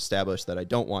I want to establish that I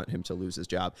don't want him to lose his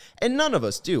job. And none of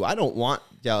us do. I don't want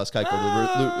Dallas Keuchel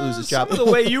to lose his job. Some of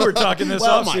the way you were talking this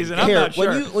offseason, I'm not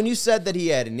sure. When you said that he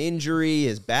had an injury,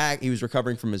 his back, he was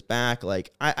recovering from his back,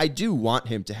 like, I do want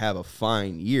him to have a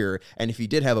fine year. And if he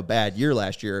did have a bad year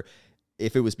last year,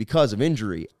 if it was because of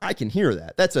injury, I can hear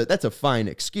that. That's a fine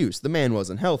excuse. The man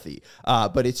wasn't healthy.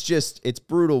 But it's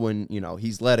brutal when,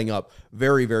 he's letting up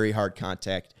very, very hard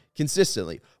contact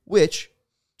consistently, which,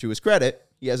 to his credit,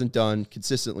 he hasn't done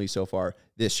consistently so far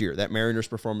this year. That Mariners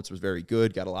performance was very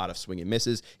good, got a lot of swing and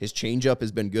misses. His changeup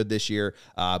has been good this year,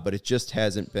 but it just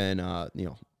hasn't been,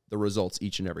 the results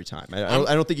each and every time.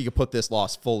 I don't think you can put this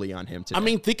loss fully on him today. I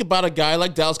mean, think about a guy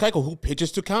like Dallas Keuchel who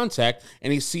pitches to contact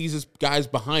and he sees his guys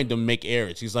behind him make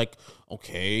errors. He's like,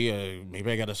 okay, maybe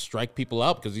I got to strike people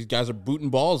out because these guys are booting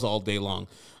balls all day long.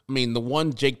 I mean, the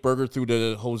one Jake Berger threw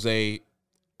to Jose,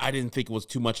 I didn't think it was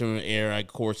too much of an error. Of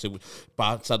course, it was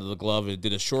outside of the glove. It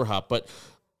did a short hop, but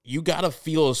you got to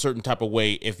feel a certain type of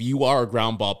way if you are a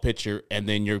ground ball pitcher and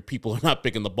then your people are not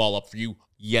picking the ball up for you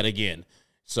yet again.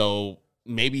 So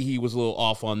maybe he was a little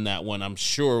off on that one. I'm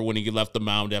sure when he left the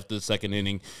mound after the second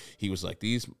inning, he was like,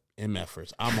 these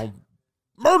MFers, I'm going to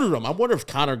murder them. I wonder if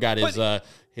Connor got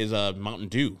his Mountain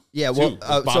Dew. Yeah, well,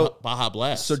 Baja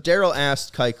Blast. So Daryl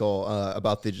asked Keuchel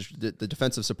about the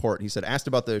defensive support. He said, asked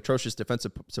about the atrocious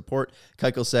defensive support.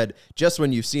 Keuchel said, just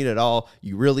when you've seen it all,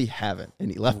 you really haven't.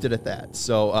 And he left it at that.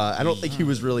 So I don't think he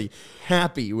was really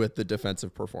happy with the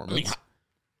defensive performance. I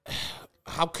mean,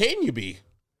 how can you be?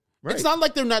 Right. It's not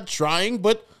like they're not trying,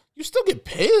 but you still get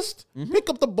pissed. Mm-hmm.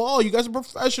 Pick up the ball. You guys are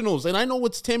professionals. And I know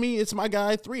it's Timmy. It's my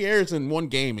guy. 3 errors in one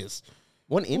game is...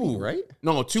 One inning, right?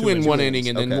 No, two in one inning,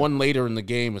 and then one later in the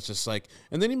game. It's just like...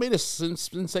 And then he made a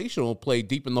sensational play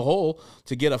deep in the hole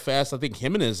to get a fast, I think,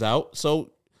 Jimenez out.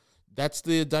 So that's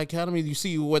the dichotomy. You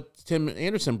see what Tim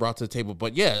Anderson brought to the table.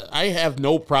 But, yeah, I have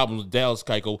no problem with Dallas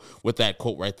Keuchel with that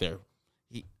quote right there.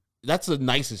 That's the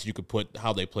nicest you could put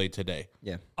how they played today.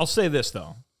 Yeah. I'll say this,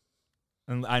 though.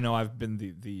 And I know I've been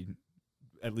the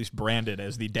at least branded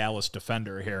as the Dallas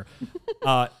defender here.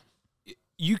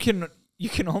 You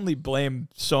can only blame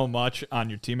so much on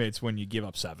your teammates when you give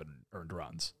up 7 earned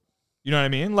runs. You know what I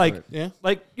mean? Like, yeah.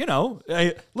 Like,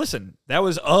 listen, that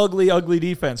was ugly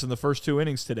defense in the first 2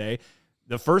 innings today.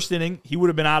 The first inning, he would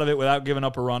have been out of it without giving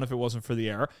up a run if it wasn't for the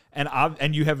error.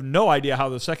 And you have no idea how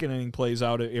the second inning plays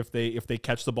out if they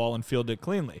catch the ball and field it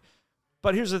cleanly.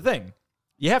 But here's the thing.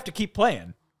 You have to keep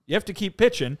playing. You have to keep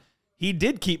pitching. He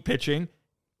did keep pitching,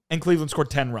 and Cleveland scored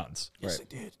 10 runs. Yes, they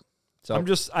did. So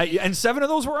and 7 of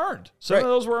those were earned. Seven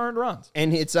of those were earned runs.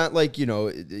 And it's not like,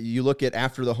 you look at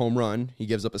after the home run, he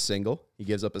gives up a single, he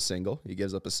gives up a single, he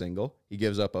gives up a single, he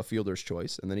gives up a fielder's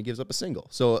choice, and then he gives up a single.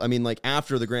 So, I mean, like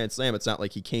after the grand slam, it's not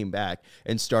like he came back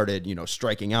and started,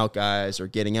 striking out guys or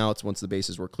getting outs once the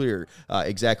bases were clear.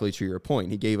 Exactly to your point,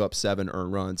 he gave up 7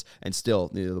 earned runs, and still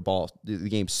the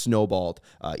game snowballed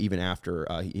even after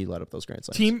he let up those grand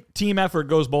slams. Team effort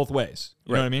goes both ways.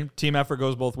 You know what I mean? Team effort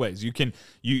goes both ways.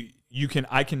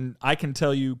 I can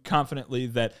tell you confidently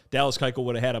that Dallas Keuchel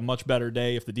would have had a much better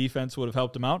day if the defense would have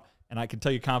helped him out, and I can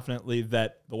tell you confidently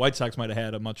that the White Sox might have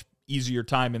had a much easier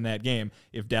time in that game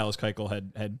if Dallas Keuchel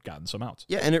had gotten some outs.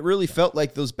 Yeah, and it really felt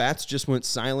like those bats just went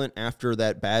silent after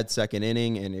that bad second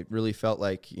inning, and it really felt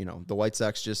like, the White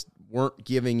Sox just weren't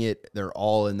giving it their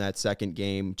all in that second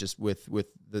game just with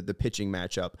the pitching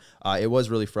matchup. It was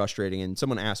really frustrating, and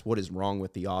someone asked what is wrong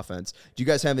with the offense. Do you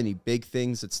guys have any big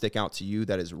things that stick out to you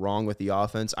that is wrong with the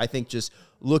offense? I think just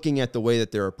looking at the way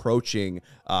that they're approaching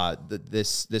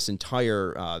this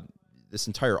entire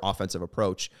offensive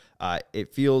approach,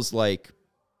 it feels like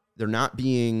they're not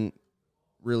being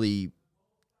really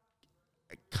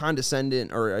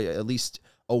condescending or at least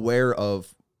aware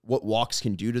of what walks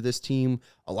can do to this team.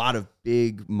 A lot of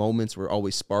big moments were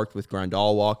always sparked with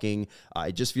Grandal walking.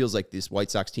 It just feels like this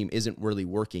White Sox team isn't really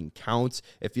working counts.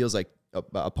 It feels like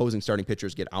opposing starting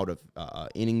pitchers get out of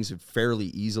innings fairly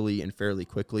easily and fairly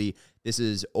quickly. This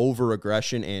is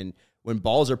over-aggression, and when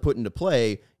balls are put into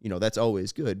play, that's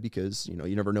always good because,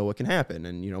 you never know what can happen.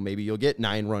 And, maybe you'll get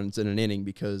 9 runs in an inning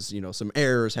because, some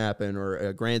errors happen or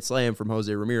a grand slam from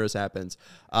Jose Ramirez happens.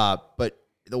 But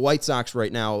the White Sox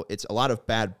right now, it's a lot of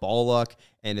bad ball luck,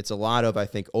 and it's a lot of, I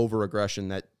think, over-aggression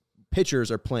that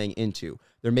pitchers are playing into.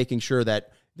 They're making sure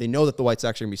that they know that the White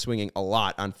Sox are going to be swinging a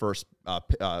lot on first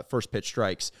pitch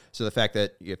strikes. So the fact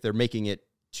that if they're making it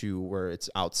to where it's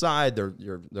outside, they're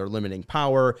limiting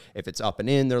power. If it's up and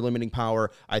in, they're limiting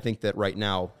power. I think that right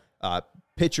now,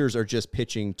 pitchers are just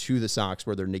pitching to the Sox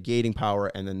where they're negating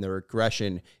power, and then their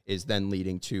aggression is then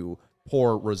leading to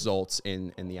poor results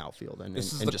in the outfield and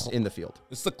just in the field.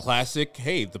 It's the classic,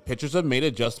 hey, the pitchers have made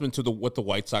adjustment to what the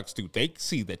White Sox do. They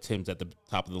see that Tim's at the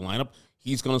top of the lineup.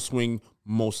 He's going to swing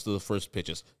most of the first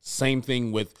pitches. Same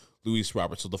thing with Luis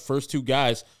Roberts. So the first two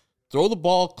guys, throw the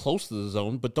ball close to the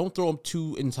zone, but don't throw them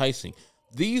too enticing.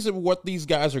 These are what these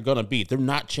guys are going to be. They're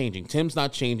not changing. Tim's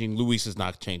not changing. Luis is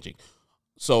not changing.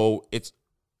 So it's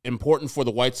important for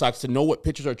the White Sox to know what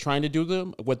pitchers are trying to do to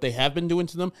them, what they have been doing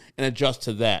to them, and adjust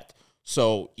to that.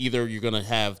 So either you're going to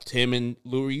have Tim and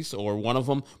Luis or one of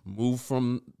them move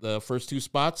from the first two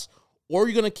spots, or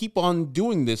you're going to keep on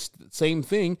doing this same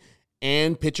thing,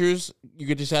 and pitchers, you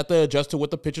could just have to adjust to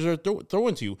what the pitchers are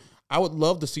throwing to you. I would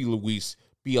love to see Luis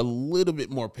be a little bit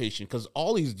more patient because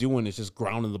all he's doing is just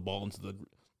grounding the ball into the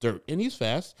dirt, and he's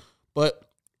fast, but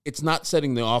it's not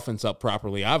setting the offense up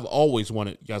properly. I've always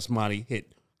wanted Yasmani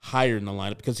hit higher in the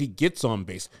lineup because he gets on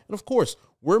base. And, of course,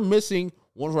 we're missing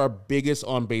one of our biggest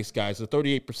on-base guys, the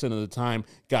 38% of the time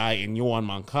guy in Yoan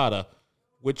Moncada,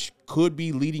 which could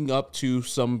be leading up to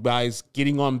some guys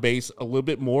getting on base a little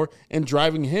bit more and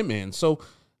driving him in. So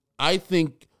I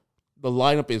think the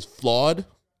lineup is flawed.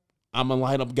 I'm a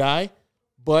lineup guy,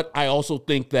 but I also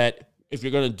think that if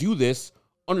you're going to do this,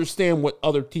 understand what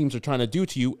other teams are trying to do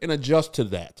to you and adjust to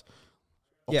that.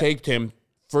 Okay, yeah. Tim,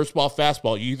 first ball,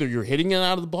 fastball, either you're hitting it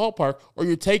out of the ballpark or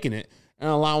you're taking it and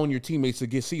allowing your teammates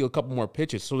to see a couple more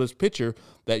pitches. So this pitcher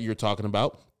that you're talking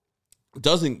about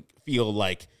doesn't feel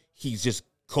like he's just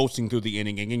coasting through the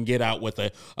inning and can get out with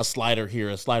a slider here,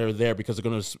 a slider there because they're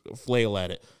going to flail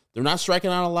at it. They're not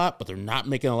striking out a lot, but they're not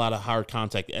making a lot of hard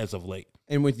contact as of late.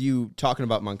 And with you talking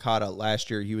about Moncada, last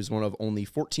year he was one of only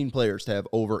 14 players to have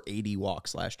over 80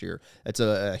 walks last year. That's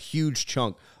a huge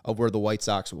chunk of where the White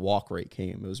Sox walk rate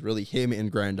came. It was really him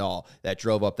and Grandal that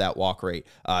drove up that walk rate.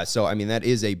 So, I mean, that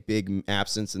is a big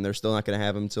absence, and they're still not going to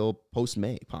have him until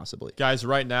post-May, possibly. Guys,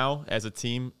 right now, as a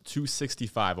team,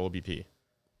 265 OBP.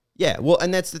 Yeah, well,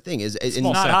 and that's the thing is it's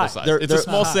small sample size. It's a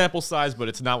small sample size, but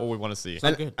it's not what we want to see.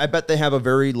 I bet they have a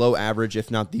very low average, if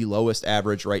not the lowest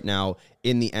average right now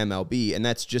in the MLB, and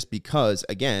that's just because,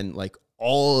 again, like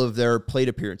all of their plate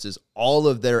appearances, all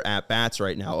of their at bats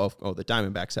right now. The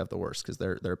Diamondbacks have the worst because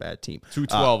they're a bad team.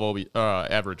 212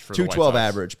 average for the White Sox. 212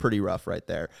 average, pretty rough right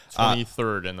there.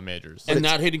 23rd in the majors, and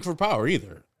not hitting for power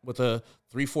either, with a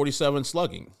 347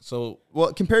 slugging. So,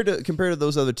 well, compared to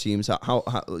those other teams, how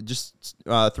just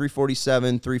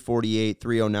 347, 348,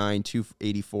 309,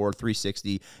 284,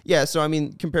 360. Yeah, so I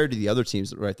mean, compared to the other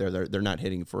teams right there, they're not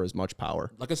hitting for as much power.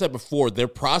 Like I said before, their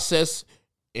process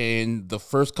in the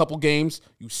first couple games,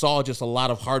 you saw just a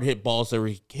lot of hard hit balls that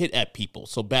were hit at people.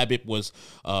 So BABIP was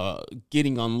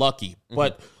getting unlucky. Mm-hmm.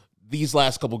 But these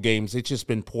last couple games, it's just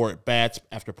been poor at bats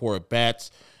after poor at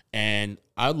bats. And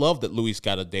I love that Luis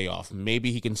got a day off.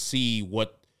 Maybe he can see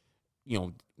what,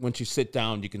 once you sit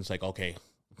down, you can say, okay,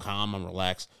 I'm calm, I'm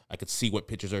relaxed. I could see what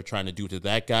pitchers are trying to do to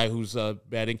that guy who's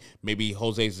batting. Maybe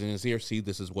Jose's in his ear. See,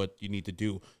 this is what you need to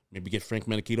do. Maybe get Frank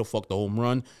Menachito, fuck the home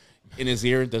run in his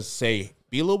ear. Does say,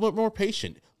 be a little bit more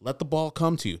patient. Let the ball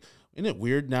come to you. Isn't it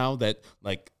weird now that,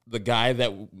 like, the guy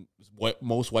that what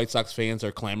most White Sox fans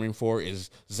are clamoring for is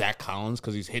Zach Collins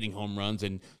because he's hitting home runs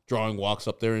and drawing walks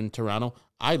up there in Toronto?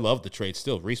 I love the trade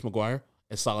still. Reese McGuire,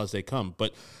 as solid as they come.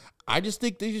 But I just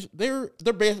think they're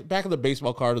back of the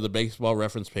baseball card or the baseball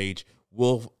reference page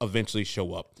will eventually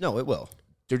show up. No, it will.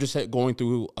 They're just going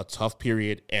through a tough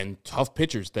period and tough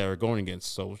pitchers that are going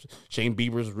against. So Shane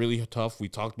Bieber's really tough. We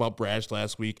talked about Brash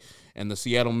last week. And the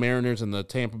Seattle Mariners and the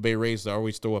Tampa Bay Rays, they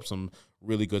always throw up some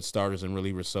really good starters and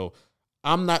relievers. So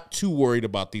I'm not too worried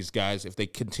about these guys. If they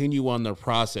continue on their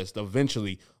process,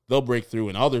 eventually they'll break through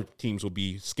and other teams will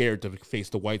be scared to face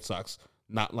the White Sox,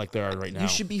 not like they are right now. You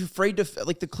should be afraid to,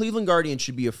 like the Cleveland Guardians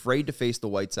should be afraid to face the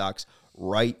White Sox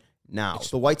right now.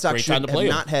 The White Sox have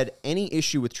not had any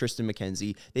issue with Tristan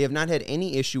McKenzie. They have not had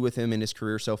any issue with him in his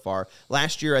career so far.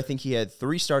 Last year, I think he had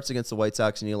 3 starts against the White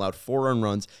Sox, and he allowed 4 earned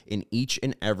runs in each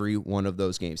and every one of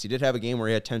those games. He did have a game where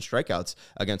he had 10 strikeouts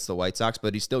against the White Sox,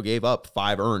 but he still gave up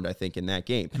 5 earned, I think, in that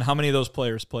game. And how many of those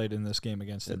players played in this game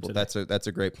against him today? That's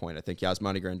a great point. I think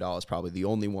Yasmani Grandal is probably the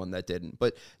only one that didn't.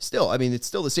 But still, I mean, it's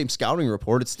still the same scouting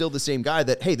report. It's still the same guy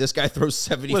that, hey, this guy throws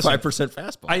 75%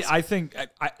 fastballs. I think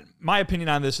my opinion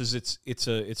on this is it's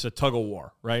a tug of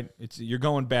war, right? You're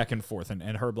going back and forth, and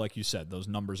Herb, like you said, those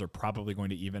numbers are probably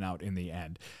going to even out in the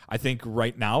end. I think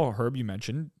right now, Herb, you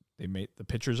mentioned the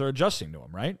pitchers are adjusting to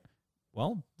him, right?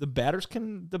 Well, the batters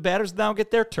now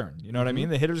get their turn. You know what I mean?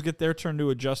 The hitters get their turn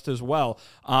to adjust as well.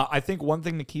 I think one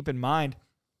thing to keep in mind,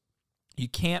 You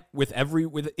can't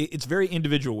it's very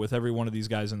individual with every one of these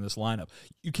guys in this lineup.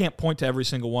 You can't point to every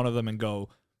single one of them and go,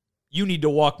 you need to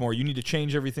walk more. You need to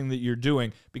change everything that you're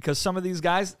doing, because some of these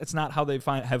guys, it's not how they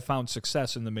have found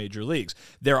success in the major leagues.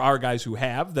 There are guys who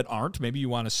have that aren't. Maybe you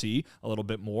want to see a little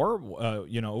bit more,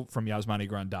 from Yasmani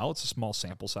Grandal. It's a small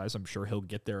sample size. I'm sure he'll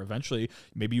get there eventually.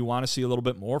 Maybe you want to see a little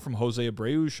bit more from Jose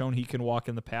Abreu, who's shown he can walk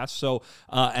in the past. So,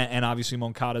 and obviously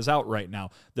Moncada's out right now.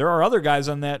 There are other guys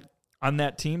on that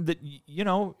team that, you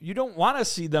don't want to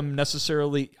see them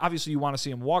necessarily. Obviously, you want to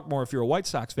see them walk more if you're a White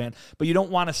Sox fan, but you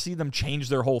don't want to see them change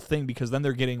their whole thing, because then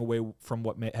they're getting away from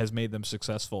what has made them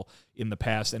successful in the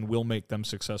past and will make them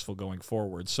successful going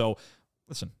forward. So,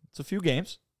 listen, it's a few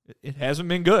games. It hasn't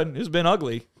been good. It's been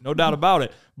ugly, no doubt about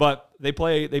it. But they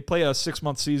play a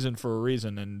 6-month season for a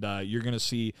reason, and you're going to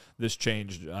see this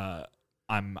change.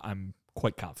 I'm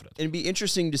quite confident. It'd be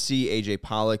interesting to see AJ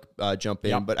Pollock jump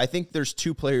in, but I think there's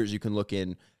two players you can look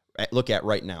at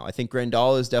right now. I think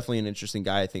Grandal is definitely an interesting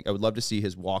guy. I think I would love to see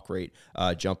his walk rate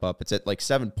jump up. It's at like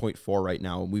 7.4 right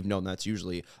now, and we've known that's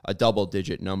usually a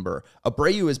double-digit number.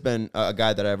 Abreu has been a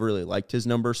guy that I've really liked his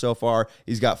number so far.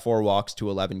 He's got 4 walks to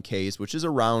 11 Ks, which is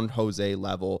around Jose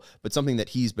level, but something that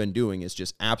he's been doing is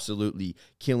just absolutely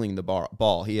killing the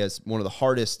ball. He has one of the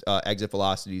hardest exit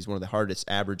velocities, one of the hardest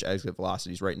average exit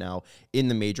velocities right now in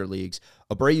the major leagues.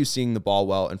 Abreu's seeing the ball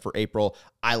well, and for April,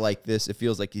 I like this. It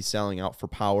feels like he's selling out for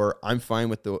power. I'm fine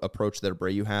with the approach that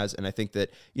Abreu has, and I think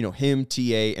that, him,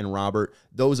 TA, and Robert,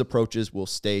 those approaches will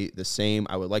stay the same.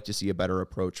 I would like to see a better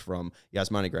approach from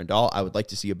Yasmani Grandal. I would like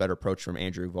to see a better approach from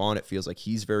Andrew Vaughn. It feels like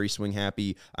he's very swing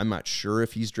happy. I'm not sure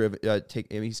if he's driven.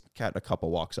 He's got a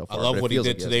couple walks so far. I love what he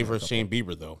did today versus Shane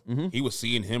Bieber, though. Mm-hmm. He was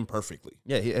seeing him perfectly.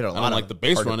 Yeah, he had a lot. I don't like the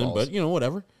base running, but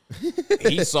whatever.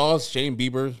 He saw Shane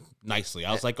Bieber nicely.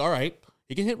 I was like, all right.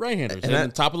 He can hit right-handers,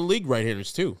 and top of the league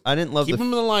right-handers, too. I didn't love Keep him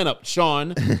in the lineup,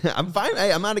 Sean. I'm fine.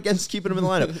 I'm not against keeping him in the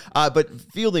lineup. But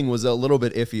fielding was a little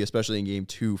bit iffy, especially in Game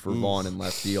 2 for Vaughn in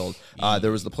left field.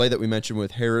 There was the play that we mentioned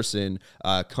with Harrison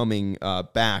coming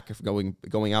back,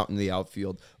 going out in the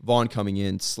outfield. Vaughn coming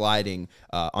in, sliding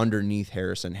underneath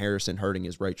Harrison. Harrison hurting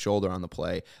his right shoulder on the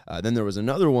play. Then there was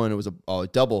another one. It was a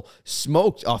double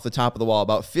smoked off the top of the wall,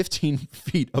 about 15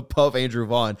 feet above Andrew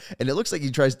Vaughn. And it looks like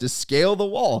he tries to scale the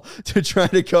wall to try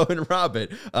to go and rob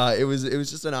it. It was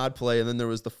just an odd play, and then there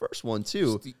was the first one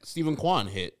too. Stephen Kwan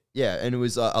hit. Yeah, and it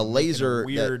was a laser,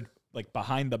 weird, like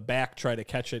behind the back, try to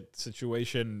catch it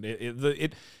situation.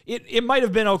 It might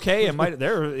have been okay. It might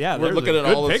there's looking a at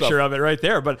good all picture of it right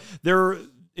there, but there.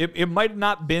 It might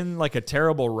not been like a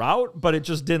terrible route, but it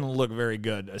just didn't look very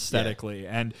good aesthetically.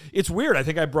 Yeah. And it's weird. I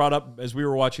think I brought up as we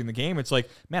were watching the game, it's like,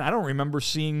 man, I don't remember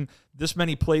seeing this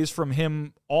many plays from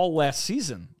him all last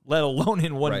season, let alone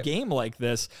in one game like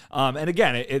this. And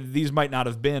again, these might not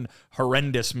have been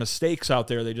horrendous mistakes out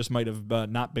there. They just might have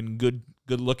not been good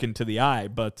looking to the eye.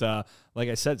 But like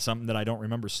I said, something that I don't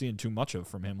remember seeing too much of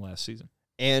from him last season.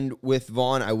 And with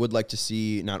Vaughn, I would like to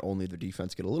see not only the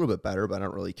defense get a little bit better, but I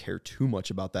don't really care too much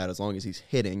about that as long as he's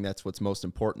hitting. That's what's most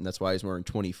important. That's why he's wearing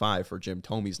 25 for Jim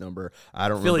Thomey's number. I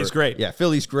don't remember. Philly's great. Yeah,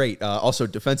 Philly's great. Also,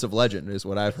 defensive legend is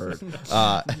what I've heard.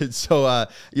 It's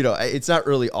not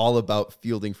really all about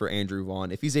fielding for Andrew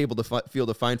Vaughn. If he's able to field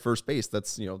a fine first base,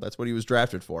 that's what he was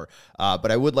drafted for.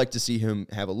 But I would like to see him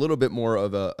have a little bit more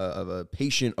of a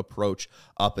patient approach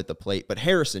up at the plate. But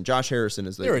Josh Harrison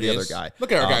is the other guy.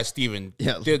 Look at our guy, Steven.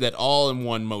 Yeah. Did that all in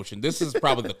one motion. This is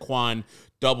probably the Quan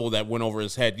double that went over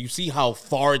his head. You see how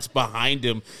far it's behind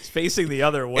him. It's facing the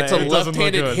other way. It's a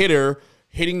left-handed hitter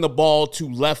hitting the ball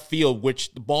to left field,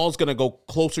 which the ball's going to go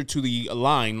closer to the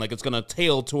line, like it's going to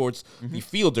tail towards the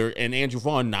fielder. And Andrew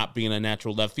Vaughn, not being a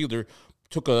natural left fielder,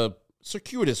 took a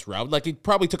circuitous route. Like he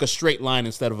probably took a straight line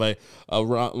instead of a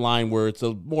line where it's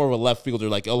more of a left fielder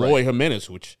like Eloy Jimenez,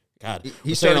 which... God,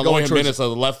 he started going towards minutes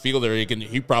of the left fielder.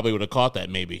 He probably would have caught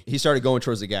that. Maybe he started going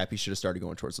towards the gap. He should have started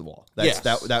going towards the wall.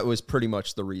 That was pretty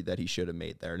much the read that he should have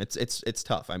made there. And it's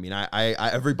tough. I mean, I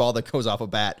every ball that goes off a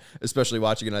bat, especially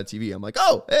watching it on TV, I'm like,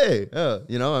 oh, hey,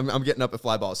 I'm getting up at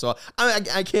fly balls. So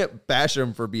I can't bash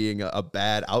him for being a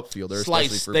bad outfielder.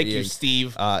 Slice. For Thank you,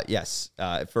 Steve. Yes.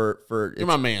 For you're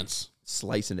my man's.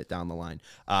 Slicing it down the line.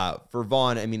 For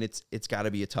Vaughn, I mean, it's got to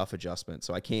be a tough adjustment.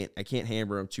 So I can't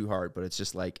hammer him too hard, but it's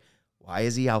just like, why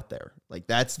is he out there? Like,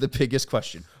 that's the biggest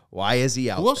question. Why is he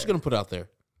out there? Who else is going to put out there?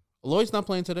 Eloy's not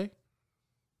playing today?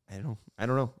 I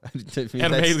don't know.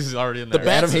 Adam Hazley's already in there.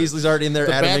 Adam Hazley's already in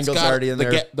there. Adam Engel's already in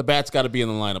there. The bat's got to be in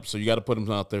the lineup, so you got to put him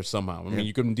out there somehow. I mean,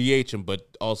 you can DH him, but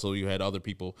also you had other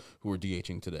people who were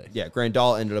DHing today. Yeah,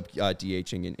 Grandal ended up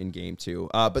DHing in game 2.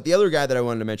 But the other guy that I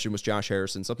wanted to mention was Josh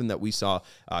Harrison. Something that we saw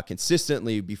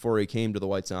consistently before he came to the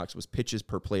White Sox was pitches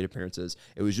per plate appearances.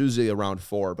 It was usually around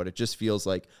 4, but it just feels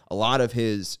like a lot of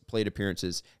his plate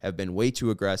appearances have been way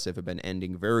too aggressive, have been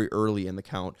ending very early in the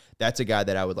count. That's a guy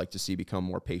that I would like to see become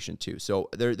more patient too. So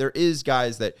there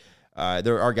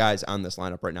are guys on this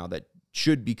lineup right now that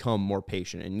should become more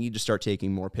patient and need to start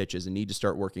taking more pitches and need to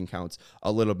start working counts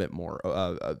a little bit more.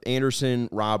 Anderson,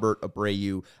 Robert,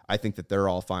 Abreu, I think that they're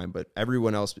all fine, but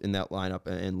everyone else in that lineup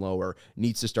and lower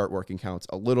needs to start working counts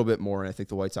a little bit more, and I think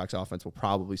the White Sox offense will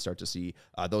probably start to see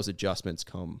those adjustments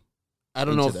come. I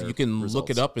don't know if you can look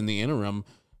it up in the interim.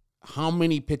 How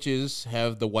many pitches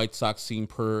have the White Sox seen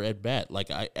per at bat?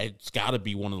 Like, it's got to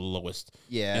be one of the lowest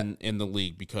in the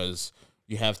league, because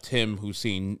you have Tim, who's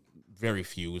seen very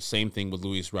few. Same thing with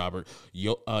Luis Robert.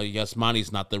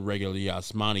 Yasmani's not the regular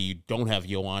Yasmani. You don't have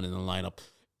Yohan in the lineup.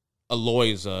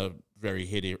 Aloy is very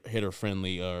hitter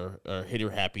friendly or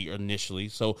hitter happy initially,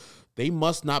 so they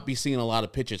must not be seeing a lot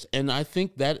of pitches, and I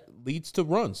think that leads to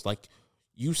runs. Like,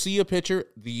 you see a pitcher,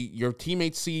 your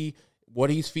teammates see what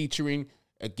he's featuring.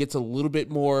 It gets a little bit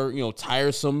more,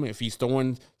 tiresome if he's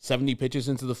throwing 70 pitches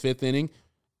into the 5th inning,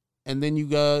 and then you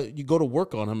go to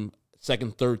work on him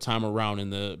second, third time around in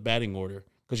the batting order,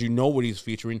 because you know what he's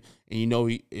featuring and you know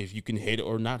if you can hit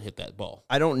or not hit that ball.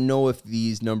 I don't know if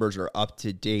these numbers are up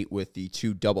to date with the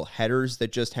 2 double headers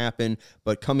that just happened,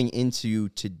 but coming into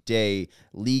today,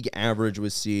 league average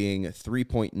was seeing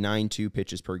 3.92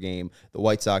 pitches per game. The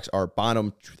White Sox are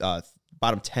bottom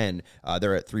 10.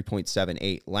 They're at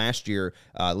 3.78. Last year,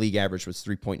 league average was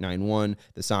 3.91.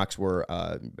 The Sox were,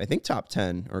 I think, top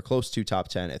 10 or close to top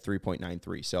 10 at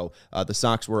 3.93. So the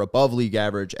Sox were above league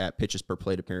average at pitches per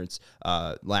plate appearance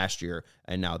last year,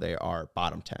 and now they are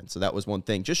bottom 10. So that was one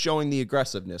thing, just showing the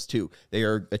aggressiveness too. They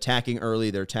are attacking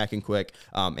early, they're attacking quick,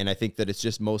 and I think that it's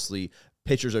just mostly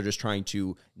pitchers are just trying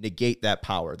to negate that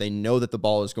power. They know that the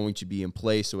ball is going to be in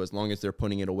play, so as long as they're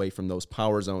putting it away from those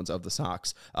power zones of the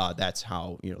Sox, that's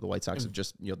how the White Sox have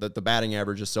just the batting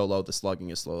average is so low, the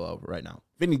slugging is so low right now.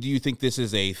 Vinny, do you think this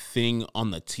is a thing on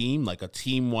the team, like a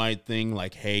team-wide thing,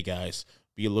 like, hey guys,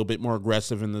 be a little bit more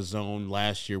aggressive in the zone?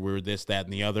 Last year we were this, that,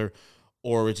 and the other,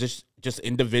 or is this just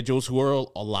individuals who are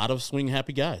a lot of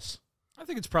swing-happy guys? I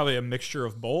think it's probably a mixture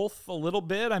of both a little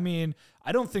bit. I mean,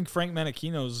 I don't think Frank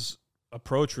Menachino's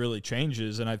approach really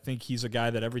changes, and I think he's a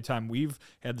guy that every time we've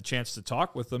had the chance to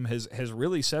talk with him has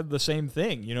really said the same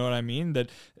thing. You know what I mean? That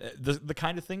the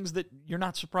kind of things that you're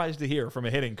not surprised to hear from a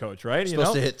hitting coach, right?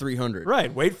 Supposed to hit 300,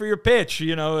 right? Wait for your pitch.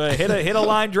 Hit a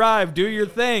line drive, do your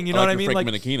thing. You know what I mean? Frank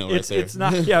Menachino right there. It's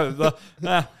not.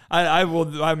 Yeah.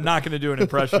 I'm not going to do an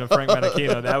impression of Frank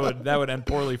Menachino. That would end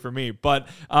poorly for me. But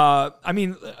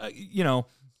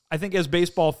I think as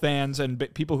baseball fans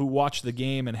and people who watch the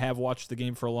game and have watched the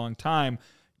game for a long time,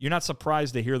 you're not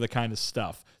surprised to hear the kind of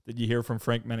stuff that you hear from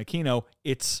Frank Menachino.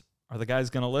 Are the guys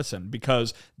going to listen?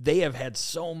 Because they have had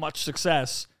so much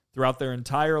success throughout their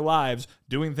entire lives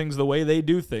doing things the way they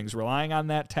do things, relying on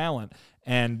that talent.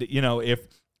 And, if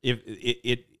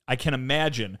I can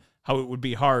imagine how it would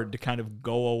be hard to kind of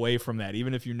go away from that,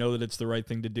 even if you know that it's the right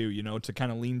thing to do, to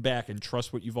kind of lean back and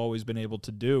trust what you've always been able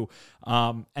to do.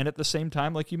 And at the same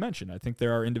time, like you mentioned, I think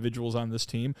there are individuals on this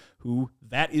team who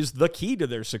that is the key to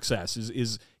their success,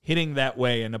 is hitting that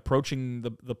way and approaching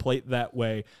the plate that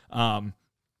way.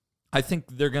 I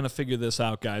think they're going to figure this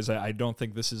out, guys. I don't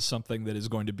think this is something that is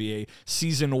going to be a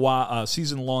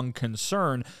season-long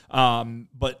concern.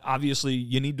 But obviously,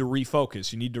 you need to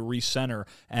refocus. You need to recenter.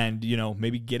 And,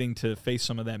 maybe getting to face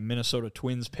some of that Minnesota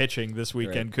Twins pitching this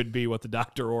weekend could be what the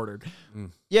doctor ordered.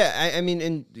 Yeah, I mean,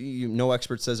 and no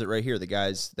expert says it right here. The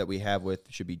guys that we have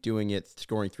should be doing it.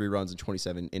 Scoring 3 runs in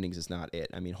 27 innings is not it.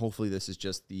 I mean, hopefully this is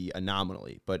just the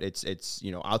anomaly. But it's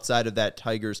outside of that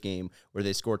Tigers game where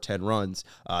they scored 10 runs,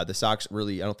 the Sox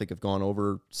really, I don't think, have gone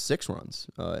over 6 runs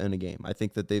in a game. I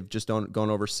think that they've just gone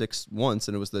over 6 once,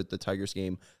 and it was the Tigers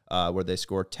game where they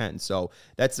scored 10. So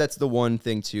that's the one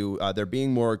thing, too. They're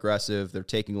being more aggressive. They're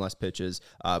taking less pitches.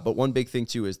 But one big thing,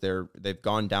 too, is they've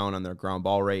gone down on their ground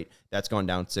ball rate. That's gone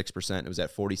down 6%. It was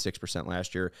at 46%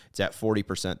 last year. It's at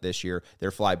 40% this year.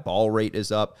 Their fly ball rate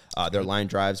is up. Their line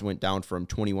drives went down from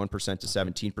 21% to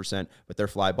 17%, but their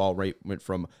fly ball rate went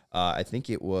from, I think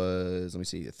it was,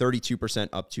 32%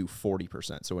 up to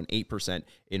 40%, so an 8%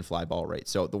 in fly ball rate.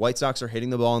 So the White Sox are hitting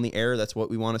the ball in the air. That's what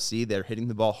we want to see. They're hitting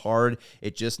the ball hard.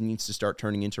 It just needs to start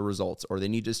turning into results, or they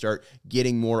need to start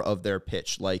getting more of their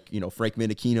pitch. Like, Frank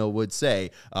Minikino would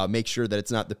say, make sure that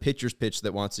it's not the pitcher's pitch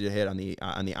that wants you to hit on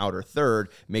the outer third.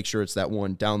 Make sure it's that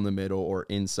one down the middle or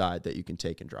inside that you can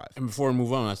take and drive. And before we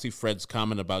move on, I see Fred's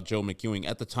comment about Joe McEwing.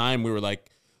 At the time, we were like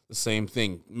the same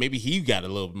thing. Maybe he got a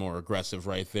little more aggressive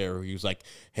right there. He was like,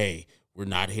 hey, we're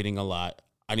not hitting a lot.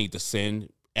 I need to send.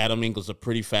 Adam Engel's a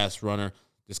pretty fast runner.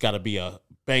 There's got to be a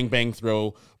bang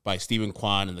throw by Stephen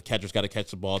Kwan, and the catcher's got to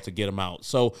catch the ball to get him out.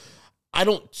 So I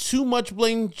don't too much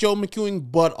blame Joe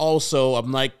McEwing, but also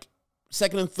I'm like,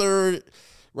 second and third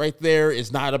right there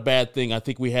is not a bad thing. I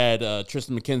think we had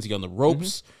Tristan McKenzie on the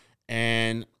ropes,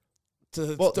 and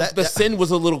the sin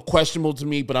was a little questionable to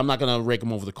me, but I'm not going to rake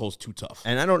him over the coals too tough.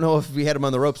 And I don't know if we had him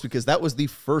on the ropes, because that was the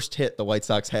first hit the White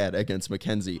Sox had against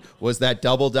McKenzie, was that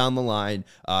double down the line.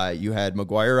 You had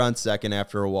McGuire on second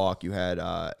after a walk. You had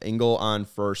Engel on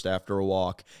first after a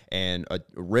walk, and a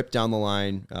rip down the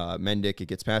line. Mendick, it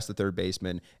gets past the third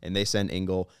baseman, and they send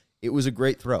Engel. It was a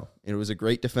great throw. It was a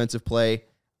great defensive play.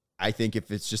 I think if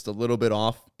it's just a little bit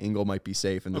off, Engel might be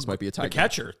safe, and this might be a tie. The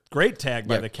catcher, great tag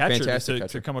by the catcher catcher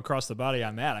to come across the body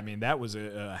on that. I mean, that was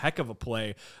a heck of a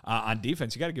play on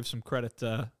defense. You got to give some credit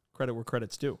where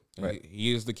credit's due. Right.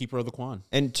 He is the keeper of the Quan.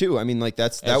 And two, I mean, like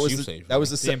that was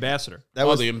the ambassador. That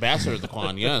was the ambassador of the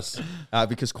Quan. Yes,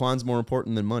 because Quan's more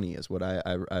important than money is what I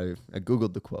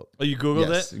googled the quote. Oh, you googled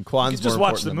yes, it? And Quan's you just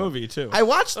more watched the important movie too. I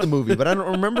watched the movie, but I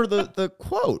don't remember the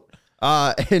quote.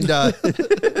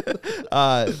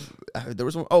 There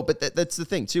was one. Oh, but that's the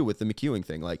thing too with the McEwing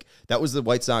thing. Like, that was the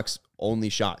White Sox only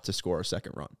shot to score a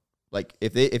second run. Like,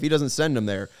 if he doesn't send them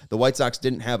there, the White Sox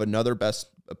didn't have another best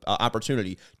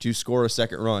opportunity to score a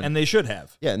second run, and they should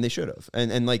have. Yeah, and they should have.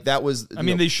 And like that was. I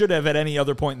mean, they should have at any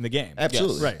other point in the game.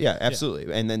 Absolutely, yes. Right? Yeah, absolutely.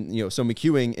 Yeah. And then so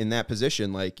McEwing in that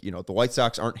position, like the White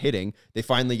Sox aren't hitting. They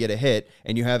finally get a hit,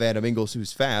 and you have Adam Engels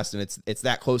who's fast, and it's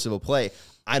that close of a play.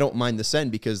 I don't mind the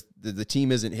send because the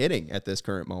team isn't hitting at this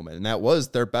current moment. And that was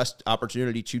their best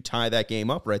opportunity to tie that game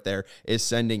up right there, is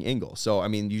sending Engel. So, I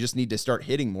mean, you just need to start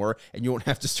hitting more, and you won't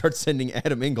have to start sending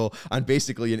Adam Engel on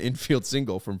basically an infield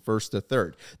single from first to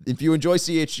third. If you enjoy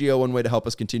CHGO, one way to help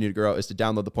us continue to grow is to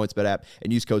download the PointsBet app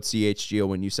and use code CHGO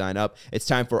when you sign up. It's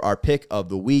time for our pick of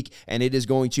the week, and it is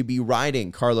going to be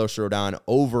riding Carlos Rodon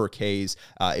over K's.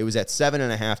 It was at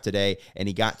 7.5 today, and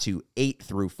he got to 8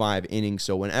 through 5 innings.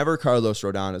 So whenever Carlos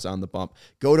Rodon is on the bump,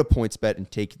 go to PointsBet and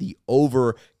take the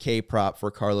over K prop for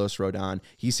Carlos Rodon.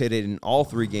 He's hit it in all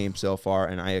 3 games so far,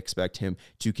 and I expect him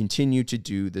to continue to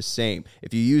do the same.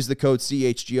 If you use the code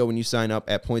CHGO when you sign up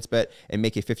at PointsBet and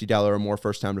make a $50 or more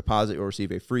first-time deposit, you'll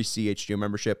receive a free CHGO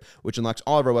membership, which unlocks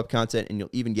all of our web content, and you'll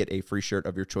even get a free shirt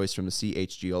of your choice from the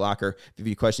CHGO locker. If you have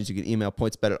any questions, you can email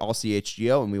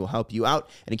pointsbet@allchgo, and we will help you out.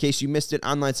 And in case you missed it,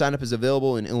 online sign-up is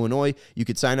available in Illinois. You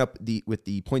could sign up with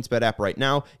the PointsBet app right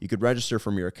now. You could register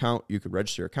from your account. You could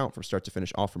register your account from start to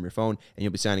finish all from your phone, and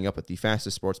you'll be signing up with the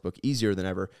fastest sportsbook, easier than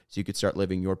ever, so you could start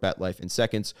living your bet life in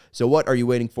seconds. So what are you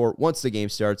waiting for? Once the game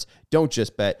starts, don't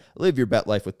just bet. Live your bet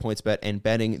life with PointsBet and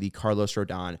betting the Carlos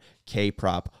Rodon K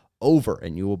prop over,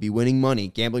 and you will be winning money.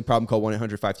 Gambling problem, call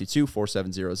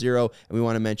 1-800-522-4700. And we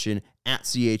want to mention at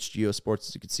CHGO Sports,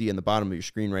 as you can see on the bottom of your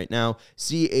screen right now.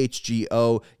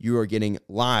 CHGO, you are getting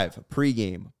live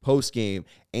pregame, postgame,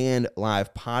 and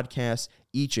live podcasts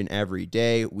each and every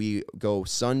day. We go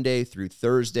Sunday through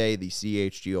Thursday, the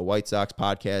CHGO White Sox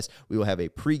podcast. We will have a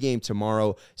pregame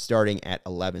tomorrow starting at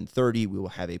 11:30. We will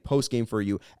have a postgame for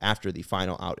you after the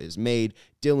final out is made.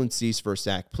 Dylan Cease versus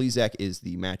Zach Plesac is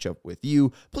the matchup with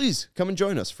you. Please come and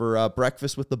join us for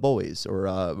breakfast with the boys, or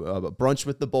brunch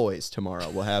with the boys tomorrow.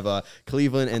 We'll have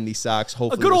Cleveland and the Sox.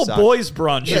 Hopefully, a good old boys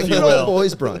brunch, yeah, if you good will. old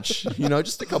boys brunch.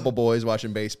 Just a couple boys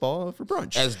watching baseball for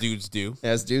brunch, as dudes do.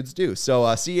 So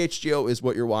CHGO is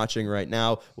what you're watching right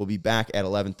now. We'll be back at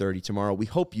 11:30 tomorrow. We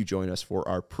hope you join us for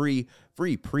our free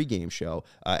pregame show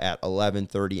at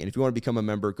 11:30. And if you want to become a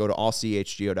member, go to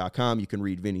allchgo.com. You can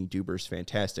read Vinny Duber's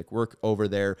fantastic work over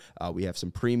there. We have some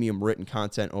premium written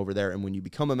content over there. And when you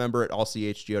become a member at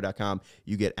allchgo.com,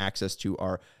 you get access to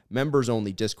our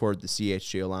members-only Discord, the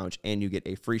CHGO Lounge, and you get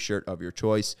a free shirt of your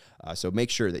choice. So make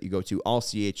sure that you go to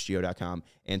allchgo.com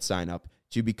and sign up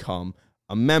to become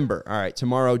a member. All right,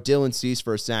 tomorrow, Dylan Cease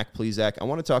versus Zach Plesac. I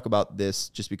want to talk about this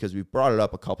just because we've brought it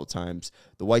up a couple times.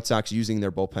 The White Sox using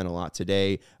their bullpen a lot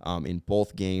today in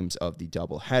both games of the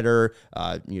doubleheader.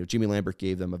 Jimmy Lambert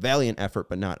gave them a valiant effort,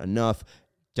 but not enough.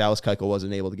 Dallas Keuchel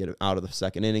wasn't able to get it out of the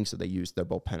second inning, so they used their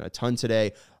bullpen a ton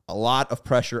today. a lot of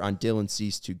pressure on Dylan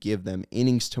Cease to give them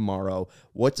innings tomorrow.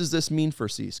 What does this mean for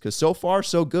Cease? Because so far,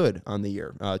 so good on the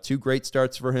year. 2 great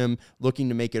starts for him, looking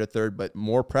to make it a third, but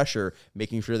more pressure,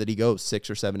 making sure that he goes 6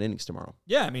 or 7 innings tomorrow.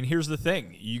 Yeah, I mean, here's the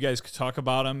thing. You guys talk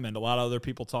about him, and a lot of other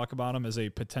people talk about him as a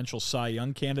potential Cy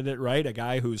Young candidate, right? A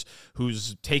guy who's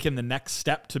taken the next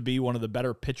step to be one of the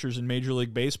better pitchers in Major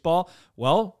League Baseball.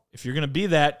 Well, if you're going to be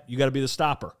that, you got to be the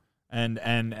stopper.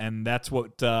 And that's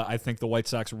what I think the White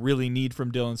Sox really need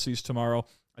from Dylan Cease tomorrow.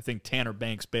 I think Tanner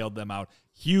Banks bailed them out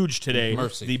huge today.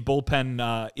 Mercy. The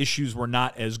bullpen issues were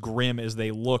not as grim as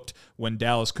they looked when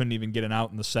Dallas couldn't even get an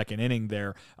out in the second inning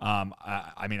there.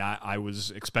 I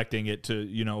was expecting it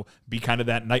to, be kind of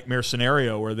that nightmare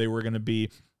scenario where they were going to be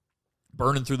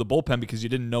burning through the bullpen because you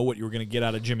didn't know what you were going to get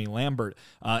out of Jimmy Lambert,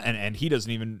 and he doesn't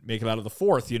even make it out of the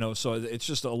fourth, so it's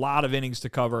just a lot of innings to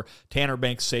cover. Tanner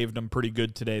Banks saved them pretty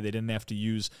good today. They didn't have to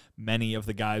use many of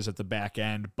the guys at the back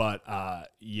end, but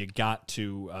you got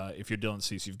to, if you're Dylan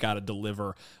Cease, you've got to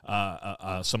deliver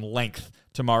some length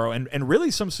tomorrow and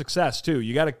really some success too.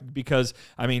 You got to, because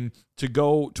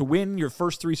to win your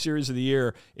first 3 series of the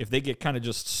year, if they get kind of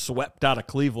just swept out of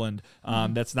Cleveland,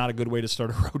 that's not a good way to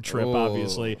start a road trip,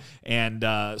 obviously. And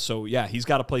he's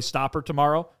got to play stopper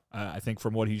tomorrow. I think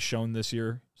from what he's shown this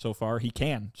year so far, he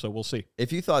can. So we'll see.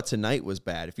 If you thought tonight was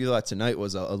bad, if you thought tonight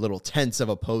was a little tense of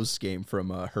a post game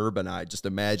from Herb and I, just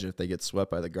imagine if they get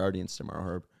swept by the Guardians tomorrow,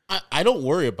 Herb. I don't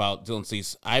worry about Dylan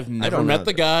Cease. I've never met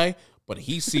the guy, but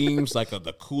he seems like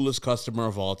the coolest customer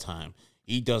of all time.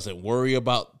 He doesn't worry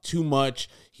about too much.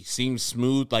 He seems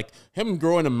smooth. Like, him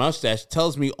growing a mustache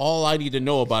tells me all I need to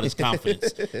know about his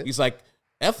confidence. He's like,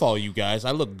 F all you guys.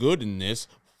 I look good in this.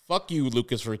 Fuck you,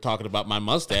 Lucas, for talking about my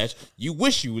mustache. You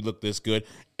wish you would look this good.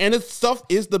 And his stuff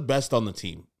is the best on the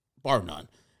team, bar none.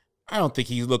 I don't think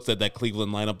he looks at that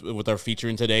Cleveland lineup with our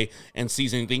featuring today and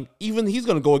sees anything. Even he's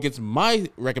going to go against my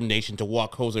recommendation to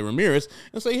walk Jose Ramirez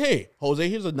and say, hey, Jose,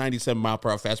 here's a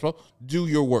 97-mile-per-hour fastball. Do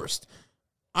your worst.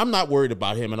 I'm not worried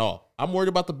about him at all. I'm worried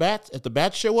about the bats. If the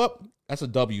bats show up, that's a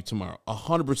W tomorrow.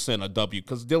 100% a W,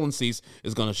 because Dylan Cease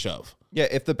is going to shove. Yeah,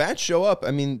 if the bats show up,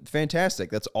 fantastic.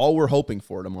 That's all we're hoping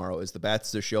for tomorrow is the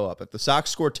bats to show up. If the Sox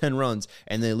score 10 runs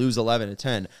and they lose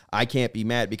 11-10, I can't be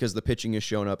mad because the pitching has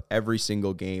shown up every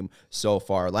single game so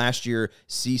far. Last year,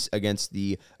 Cease against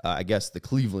the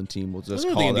Cleveland team, we'll just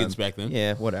call them. Indians back then.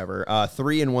 Yeah, whatever.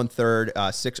 3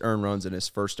 1/3, 6 earned runs in his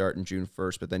first start in June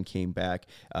 1st, but then came back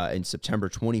in September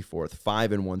 24th,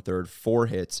 5 1/3, 4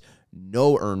 hits,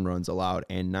 no earned runs allowed,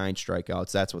 and 9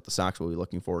 strikeouts. That's what the Sox will be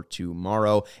looking for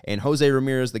tomorrow. And Jose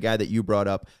Ramirez, the guy that you brought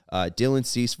up, Dylan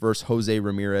Cease versus Jose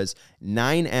Ramirez.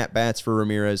 9 at-bats for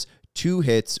Ramirez, 2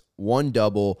 hits, 1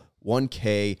 double, 1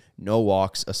 K, no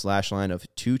walks, a slash line of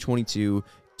 222,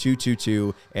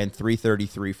 222, and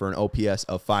 333 for an OPS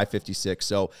of 556.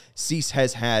 So Cease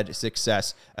has had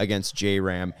success against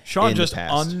J-Ram Sean in just the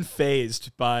past.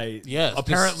 Unfazed by Yes,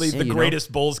 apparently the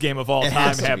greatest Bulls game of all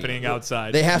time happening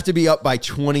outside. They have to be up by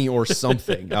 20 or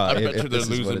something. I bet if you they're this is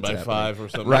losing what by it's 5 or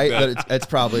something right? like that. But it's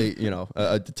probably,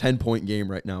 a 10-point game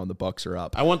right now, and the Bucks are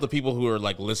up. I want the people who are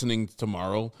listening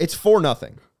tomorrow. It's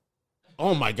 4-0.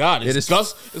 Oh my God! It is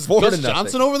Gus 4-0.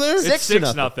 Johnson over there? It's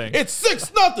 6-0. It's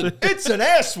 6-0. It's an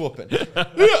ass whooping.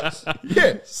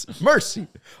 Yes. Mercy.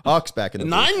 Hawks back in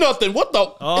the 9-0. What the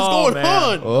is going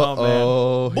on?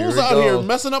 Oh, Bulls out here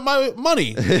messing up my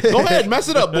money. Go ahead, mess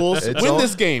it up, Bulls. Win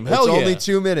this game. Hell yeah. It's only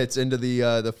 2 minutes into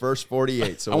the first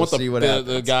 48, so we'll see what happens.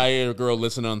 The guy or girl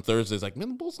listening on Thursday is like, man,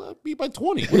 the Bulls beat by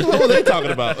 20. What the hell are they talking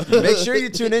about? Make sure you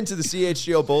tune into the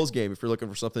CHGO Bulls game if you're looking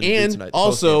for something to do And tonight.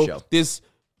 also, this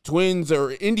Twins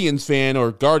or Indians fan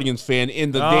or Guardians fan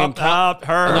in the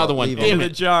another one. In the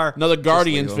jar. Another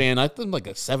Guardians fan. I think like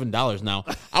 $7 now.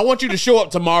 I want you to show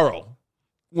up tomorrow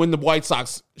when the White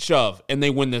Sox shove and they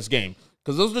win this game.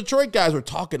 Because those Detroit guys were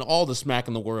talking all the smack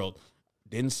in the world.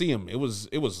 Didn't see them. It was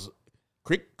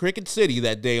Cricket City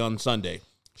that day on Sunday.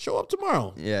 Show up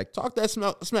tomorrow. Yeah. Talk that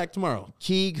smack tomorrow.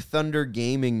 Keeg Thunder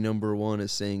Gaming #1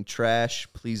 is saying trash.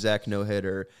 Please, Zach, no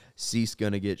hitter. Cease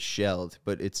gonna get shelled,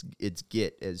 but it's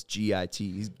get as GIT.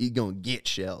 He's gonna get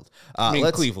shelled.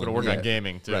 Cleveland. But we're not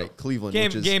gaming too. Right, Cleveland.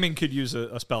 Gaming could use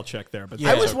a spell check there, but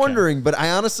I was wondering, but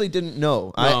I honestly didn't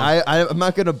know. No. I'm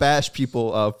not gonna bash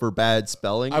people for bad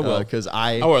spelling. I will because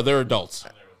they're adults.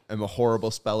 I'm a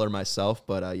horrible speller myself,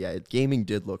 but gaming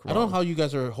did look wrong. I don't know how you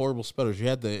guys are horrible spellers. You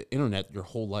had the internet your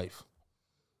whole life.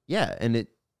 Yeah, and it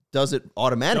does it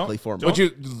automatically for me. Don't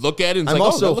you look at it and I'm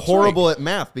also that looks horrible right. at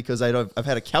math because I've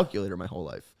had a calculator my whole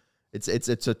life. It's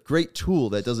a great tool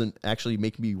that doesn't actually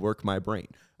make me work my brain.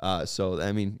 So,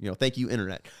 I mean, thank you,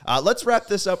 Internet. Let's wrap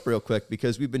this up real quick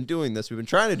because we've been doing this. We've been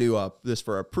trying to do this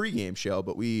for a pregame show,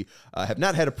 but we have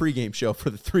not had a pregame show for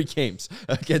the 3 games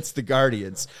against the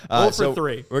Guardians. For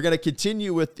 3. We're going to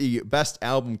continue with the best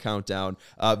album countdown.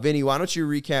 Vinny, why don't you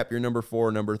recap your number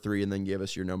 4, number 3, and then give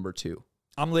us your number 2?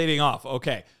 I'm leading off.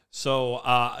 Okay. So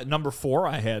number 4,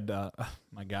 I had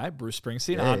my guy, Bruce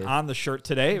Springsteen, on the shirt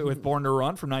today with Born to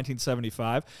Run from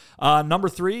 1975. Number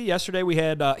 3, yesterday we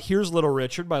had Here's Little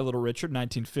Richard by Little Richard,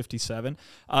 1957.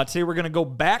 Today we're going to go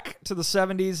back to the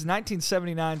 70s,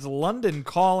 1979's London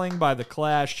Calling by The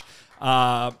Clash.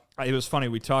 It was funny.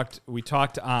 We talked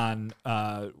on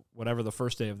whatever the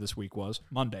first day of this week was,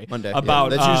 Monday. About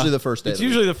that's usually the first day. It's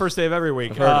usually the first day of every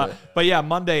week. But yeah,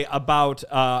 Monday about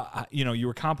you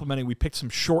were complimenting. We picked some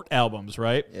short albums,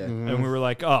 right? Yeah. And we were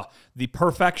like, oh, the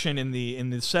perfection in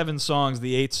the 7 songs,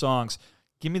 the 8 songs.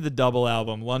 Give me the double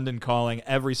album, London Calling.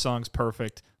 Every song's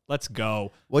perfect. Let's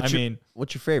go. What's your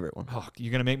favorite one? Oh,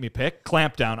 you're going to make me pick?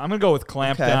 Clampdown. I'm going to go with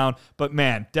Clampdown. Okay. But,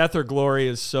 man, Death or Glory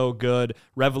is so good.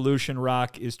 Revolution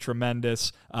Rock is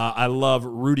tremendous. I love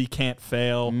Rudy Can't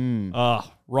Fail. Wrong'em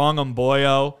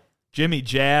Boyo. Jimmy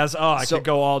Jazz. Oh, I could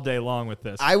go all day long with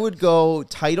this. I would go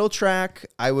title track.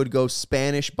 I would go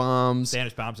Spanish Bombs.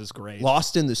 Spanish Bombs is great.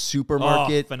 Lost in the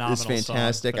Supermarket is Song.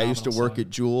 fantastic. I used to work at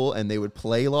Jewel, and they would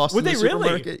play Lost in the really?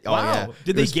 Supermarket. Wow. Oh, yeah.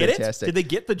 Did they get it? Did they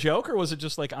get the joke, or was it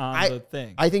just like on the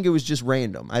thing? I think it was just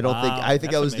random. I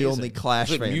think I was the only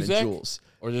Clash fan in music, Jules.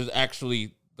 Or is it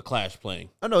actually the Clash playing?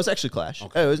 Oh no, it's actually Clash.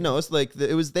 Okay.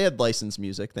 They had licensed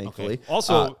music, thankfully. Okay.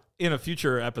 Also, in a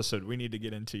future episode, we need to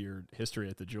get into your history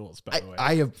at the Jewels, by the way.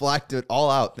 I have blacked it all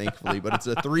out, thankfully, but it's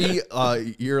a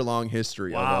 3-year-long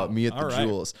history of me at the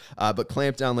Jewels. But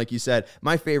Clampdown, like you said,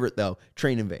 my favorite, though,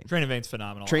 Train in Vain. Train in Vain's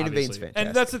phenomenal. Train in Vain's fantastic.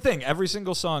 And that's the thing. Every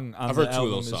single song on the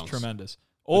album is songs. tremendous.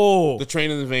 Oh, the Train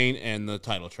in the Vein and the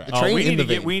title track.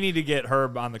 We need to get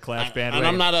Herb on the Clash band. And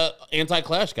I'm not an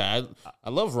anti-Clash guy. I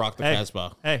love Rock the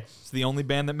Casbah. Hey, it's the only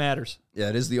band that matters. Yeah,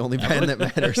 it is the only band that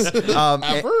matters.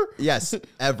 Ever? Yes,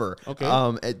 ever.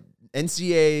 Okay.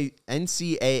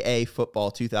 NCAA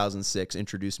football 2006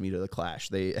 introduced me to the Clash.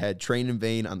 They had Train in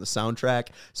Vain on the soundtrack,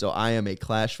 so I am a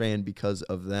Clash fan because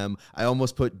of them. I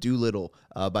almost put Doolittle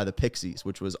by the Pixies,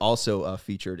 which was also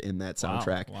featured in that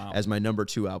soundtrack as my number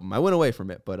 2 album. I went away from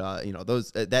it, but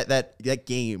those that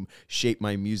game shaped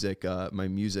my music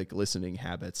listening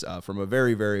habits from a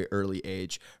very, very early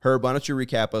age. Herb, why don't you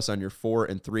recap us on your 4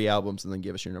 and 3 albums and then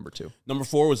give us your number 2? Number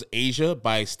 4 was Asia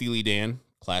by Steely Dan,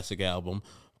 classic album.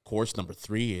 Of course, number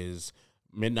 3 is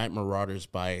Midnight Marauders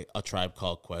by A Tribe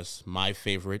Called Quest, my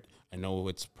favorite. I know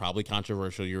it's probably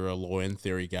controversial. You're a Law and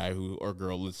Theory guy or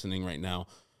girl listening right now.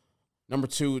 Number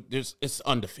 2, it's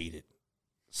undefeated.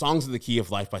 Songs of the Key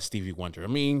of Life by Stevie Wonder. I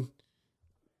mean,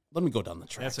 let me go down the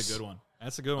tracks. That's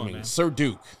a good one. Man. Sir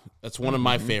Duke. That's one of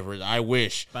my favorites. I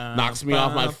Wish. Knocks me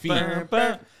off my feet.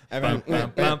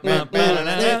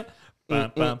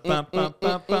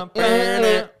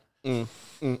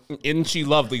 Isn't She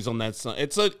Lovely's on that song?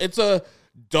 It's a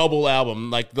double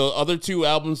album. Like the other 2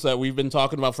 albums that we've been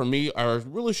talking about for me are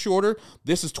really shorter.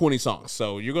 This is 20 songs,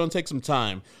 so you're gonna take some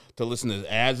time to listen to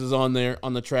the ads is on there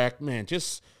on the track. Man,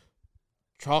 just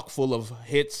chock full of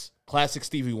hits. Classic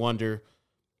Stevie Wonder.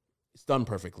 It's done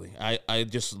perfectly. I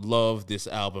just love this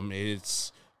album.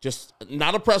 It's just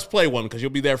not a press play one because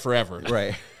you'll be there forever.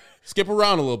 Right. Skip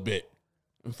around a little bit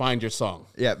and find your song.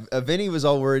 Yeah, Vinny was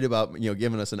all worried about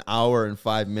giving us an hour and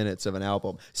 5 minutes of an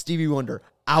album. Stevie Wonder,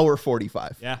 hour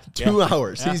 45. Yeah, 2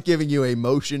 hours. Yeah. He's giving you a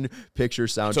motion picture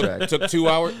soundtrack. Took 2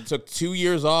 hours. Took 2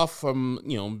 years off from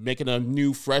making a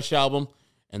new fresh album,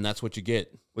 and that's what you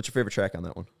get. What's your favorite track on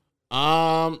that one?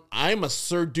 I'm a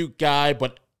Sir Duke guy,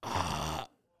 but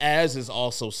As is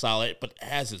also solid, but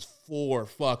As is for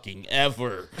fucking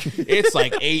ever. It's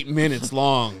like 8 minutes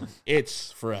long.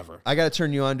 It's forever. I got to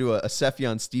turn you on to a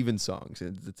Sufjan Stevens song.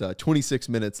 It's 26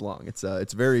 minutes long.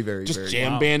 It's very, very, just very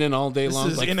jam banding all day long.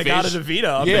 This is like Inagata-Davida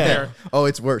up in there. Oh,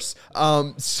 it's worse.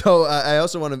 So I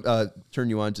also want to turn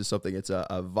you on to something. It's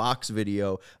a Vox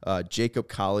video. Jacob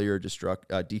Collier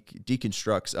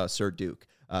deconstructs Sir Duke.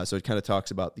 So it kind of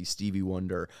talks about the Stevie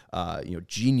Wonder,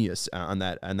 genius on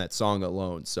that song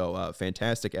alone. So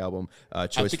fantastic album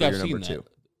choice for your number 2.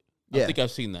 I think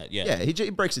I've seen that. Yeah, yeah, he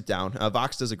breaks it down.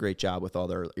 Vox does a great job with all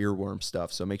their earworm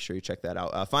stuff. So make sure you check that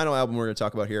out. Final album we're going to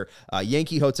talk about here: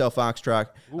 Yankee Hotel Foxtrot.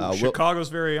 Chicago's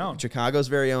very own. Chicago's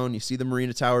very own. You see the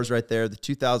Marina Towers right there. The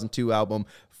 2002 album.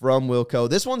 from Wilco.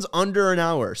 This one's under an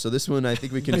hour, so this one I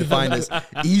think we can define as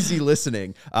easy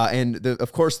listening. And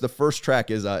of course, the first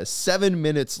track is 7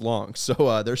 minutes long,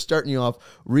 so they're starting you off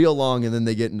real long, and then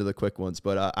they get into the quick ones.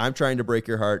 But I'm Trying to Break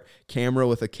Your Heart, Camera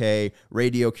with a K,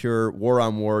 Radio Cure, War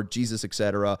on War, Jesus,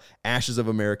 etc., Ashes of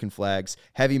American Flags,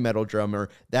 Heavy Metal Drummer.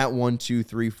 That 1, 2,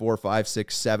 3, 4, 5,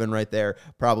 6, 7 right there,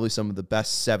 probably some of the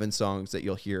best 7 songs that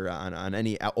you'll hear on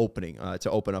any opening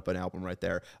to open up an album right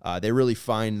there. They really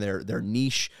find their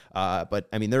niche, but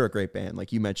I mean, they're a great band.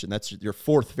 Like you mentioned, that's your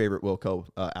 4th favorite Wilco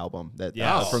album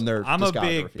from their I'm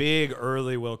discography. a big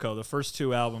early Wilco. The first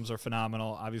 2 albums are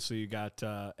phenomenal. Obviously, you got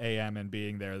AM and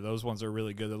Being There. Those ones are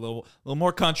really good. A little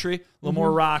more country, a little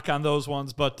more rock on those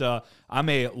ones, but I'm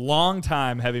a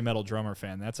longtime Heavy Metal Drummer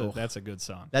fan. That's a good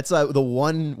song. That's the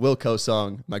one Wilco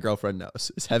song my girlfriend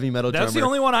knows. Is Heavy Metal Drummer. That's the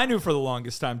only one I knew for the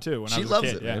longest time, too. When I She was loves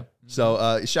a kid. it, man.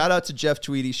 So shout out to Jeff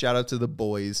Tweedy, shout out to the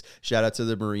boys, shout out to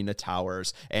the Marina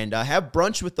Towers, and have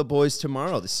brunch with the boys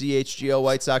tomorrow. The CHGO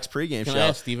White Sox pregame show I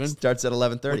ask, Steven? starts at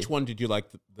 11:30. Which one did you like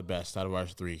the best out of our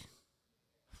 3?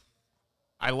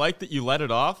 I like that you let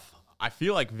it off. I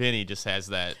feel like Vinny just has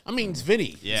that. I mean, it's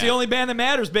Vinny. Yeah. It's the only band that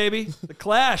matters, baby. The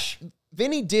Clash.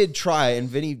 Vinny did try, and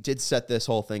Vinny did set this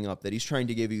whole thing up that he's trying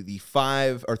to give you the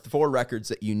 5 or 4 records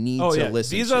that you need to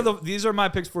listen to. These are my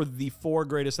picks for the 4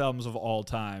 greatest albums of all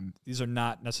time. These are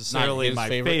not necessarily his my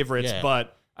favorite? favorites, Yeah.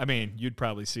 but I mean, you'd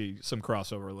probably see some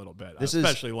crossover a little bit,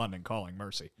 especially London Calling,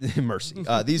 Mercy. Mercy.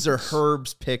 These are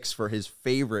Herb's picks for his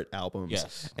favorite albums.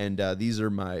 Yes. And these are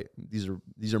my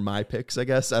picks, I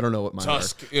guess. I don't know what mine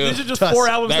Tusk. These are just Tusk. 4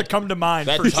 albums that come to mind.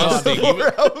 That for Tusk Sean. thing,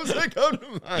 are. 4 albums that come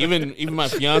to mind. even my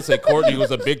fiance Courtney was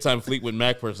a big time Fleetwood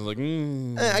Mac person. Like,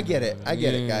 I get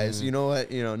it, guys. You know what?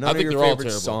 None I of think your they're all favorite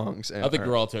terrible. songs. I think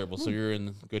they're all terrible. So you're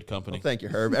in good company. Well, thank you,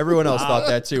 Herb. Everyone else thought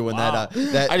that too when I that just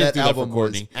do that for album was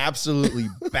Courtney. absolutely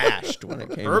bashed when it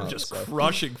came Herb out. just so.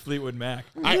 crushing Fleetwood Mac.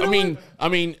 I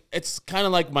mean, it's kind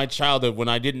of like my childhood when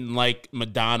I didn't like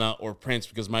Madonna or Prince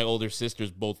because my older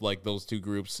sisters both like those 2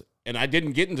 groups, and I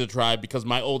didn't get into Tribe because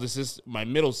my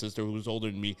middle sister, who was older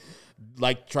than me,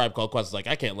 liked Tribe Called Quest. Like,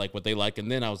 I can't like what they like,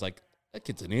 and then I was like, that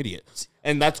kid's an idiot.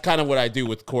 And that's kind of what I do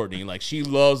with Courtney. Like, she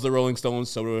loves the Rolling Stones,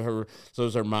 so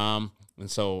does her mom, and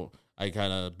so I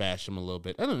kind of bash them a little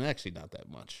bit. I don't know, actually not that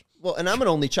much. Well, and I'm an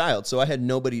only child, so I had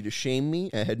nobody to shame me.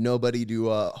 I had nobody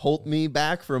to hold me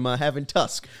back from having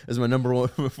Tusk as my number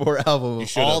 4 album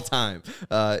of all time.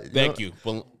 Thank you,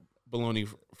 Baloney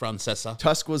Francesa.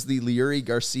 Tusk was the Leary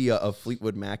Garcia of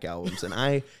Fleetwood Mac albums, and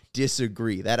I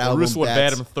disagree. That album, Bruce would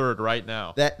bat him 3rd right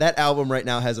now. That album right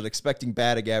now has an expecting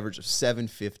batting average of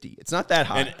 750. It's not that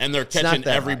high, And they're It's not catching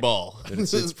that every high. ball.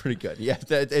 It's pretty good. Yeah,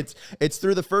 it's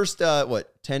through the first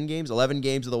 10 games, 11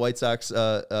 games of the White Sox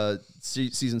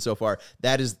season so far.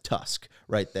 That is Tusk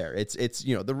right there. It's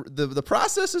the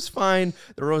process is fine.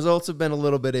 The results have been a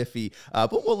little bit iffy,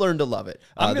 but we'll learn to love it.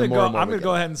 I'm gonna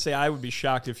go ahead and say I would be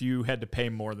shocked if you had to pay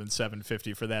more than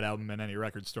 $750 for that album in any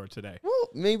record store today. Well,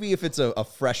 maybe if it's a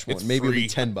fresh one, It's maybe it'll be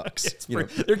free.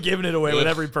 $10. They're giving it away with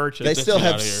every purchase. They still shit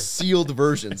have outta here. sealed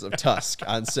versions of Tusk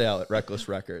on sale at Reckless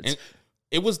Records. And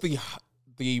it was the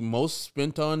most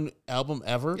spent on album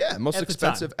ever. Yeah, most At the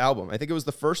expensive album. I think it was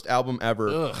the first album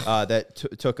ever that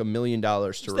took $1 million to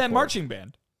record. That marching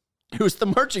band. It was the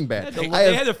marching band. They I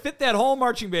have had to fit that whole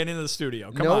marching band into the studio.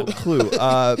 Come no on. clue.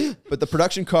 But the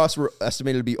production costs were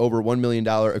estimated to be over $1 million,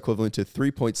 equivalent to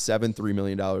 $3.73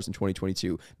 million in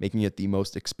 2022, making it the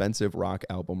most expensive rock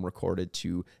album recorded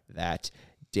to that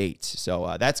date.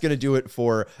 So that's going to do it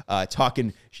for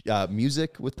talking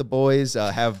music with the boys.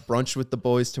 Have brunch with the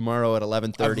boys tomorrow at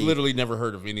 11:30. I've literally never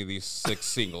heard of any of these 6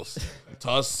 singles.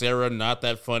 Tusk, Sarah, Not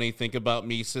That Funny, Think About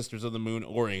Me, Sisters of the Moon,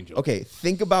 or Angel. Okay,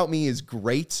 Think About Me is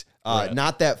great. Right.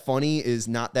 Not That Funny is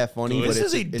not that funny. Good. But This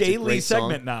is a it's daily great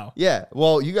song. segment now. Yeah.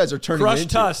 Well, you guys are turning Crush it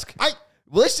into Tusk.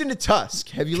 Listen to Tusk.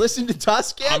 Have you listened to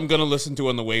Tusk yet? I'm gonna listen to it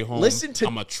on the way home. Listen to-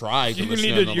 I'm gonna try to You're listen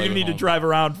gonna to it on the way need to home. drive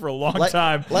around for a long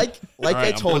time. Like All right, I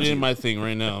I'm told putting it you. in my thing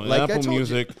right now. Like I Apple told you.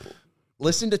 Music.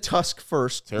 Listen to Tusk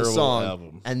first, the Terrible song,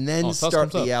 album. and then Oh, Tusk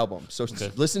start comes the up. album. So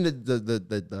Okay. listen to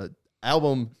the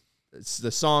album, it's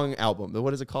the song album.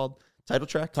 What is it called? Title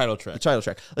track? Title track. The title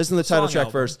track. Listen to the title Song track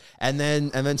album. first, and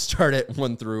then start at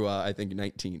 1 through I think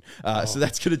 19. So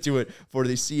that's gonna do it for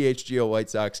the CHGO White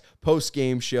Sox post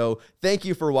game show. Thank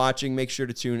you for watching. Make sure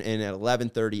to tune in at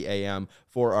 11:30 a.m.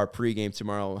 for our pregame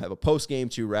tomorrow. We'll have a post game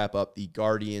to wrap up the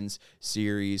Guardians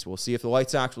series. We'll see if the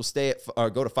White Sox will stay at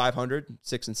go to 500,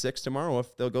 6-6 tomorrow, or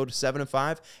if they'll go to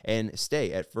 7-5 and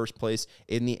stay at first place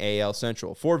in the AL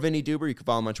Central. For Vinny Duber, you can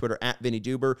follow him on Twitter at Vinny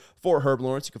Duber. For Herb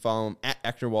Lawrence, you can follow him at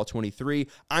Ecknerwall23.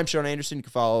 I'm Sean Anderson. You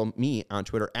can follow me on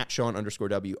Twitter at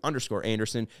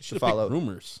Sean_W_Anderson. To Should've follow picked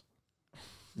rumors.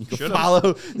 You can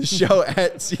follow the show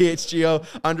at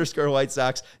CHGO_White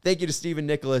Sox. Thank you to Stephen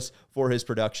Nicholas for his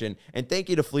production. And thank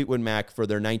you to Fleetwood Mac for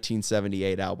their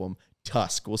 1978 album,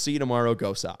 Tusk. We'll see you tomorrow.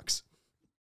 Go Sox.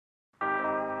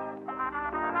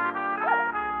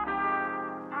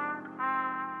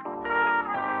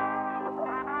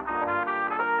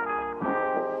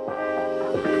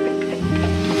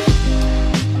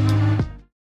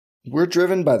 We're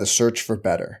driven by the search for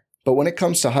better. But when it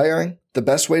comes to hiring, the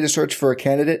best way to search for a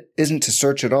candidate isn't to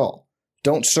search at all.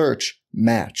 Don't search,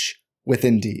 match with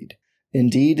Indeed.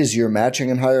 Indeed is your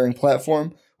matching and hiring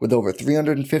platform with over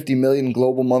 350 million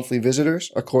global monthly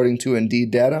visitors, according to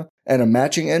Indeed data, and a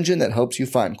matching engine that helps you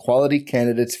find quality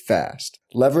candidates fast.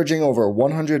 Leveraging over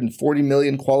 140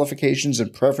 million qualifications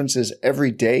and preferences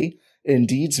every day,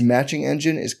 Indeed's matching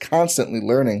engine is constantly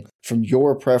learning from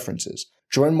your preferences.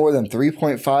 Join more than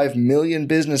 3.5 million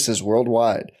businesses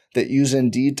worldwide that use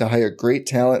Indeed to hire great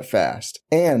talent fast.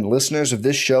 And listeners of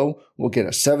this show will get a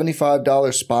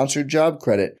 $75 sponsored job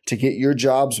credit to get your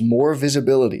jobs more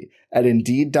visibility at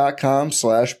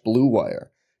Indeed.com/Blue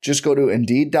Wire. Just go to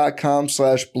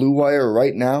Indeed.com/Blue Wire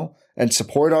right now and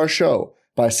support our show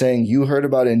by saying you heard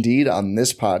about Indeed on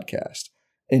this podcast.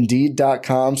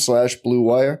 Indeed.com/Blue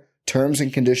Wire. Terms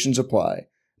and conditions apply.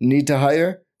 Need to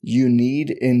hire? You need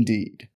Indeed.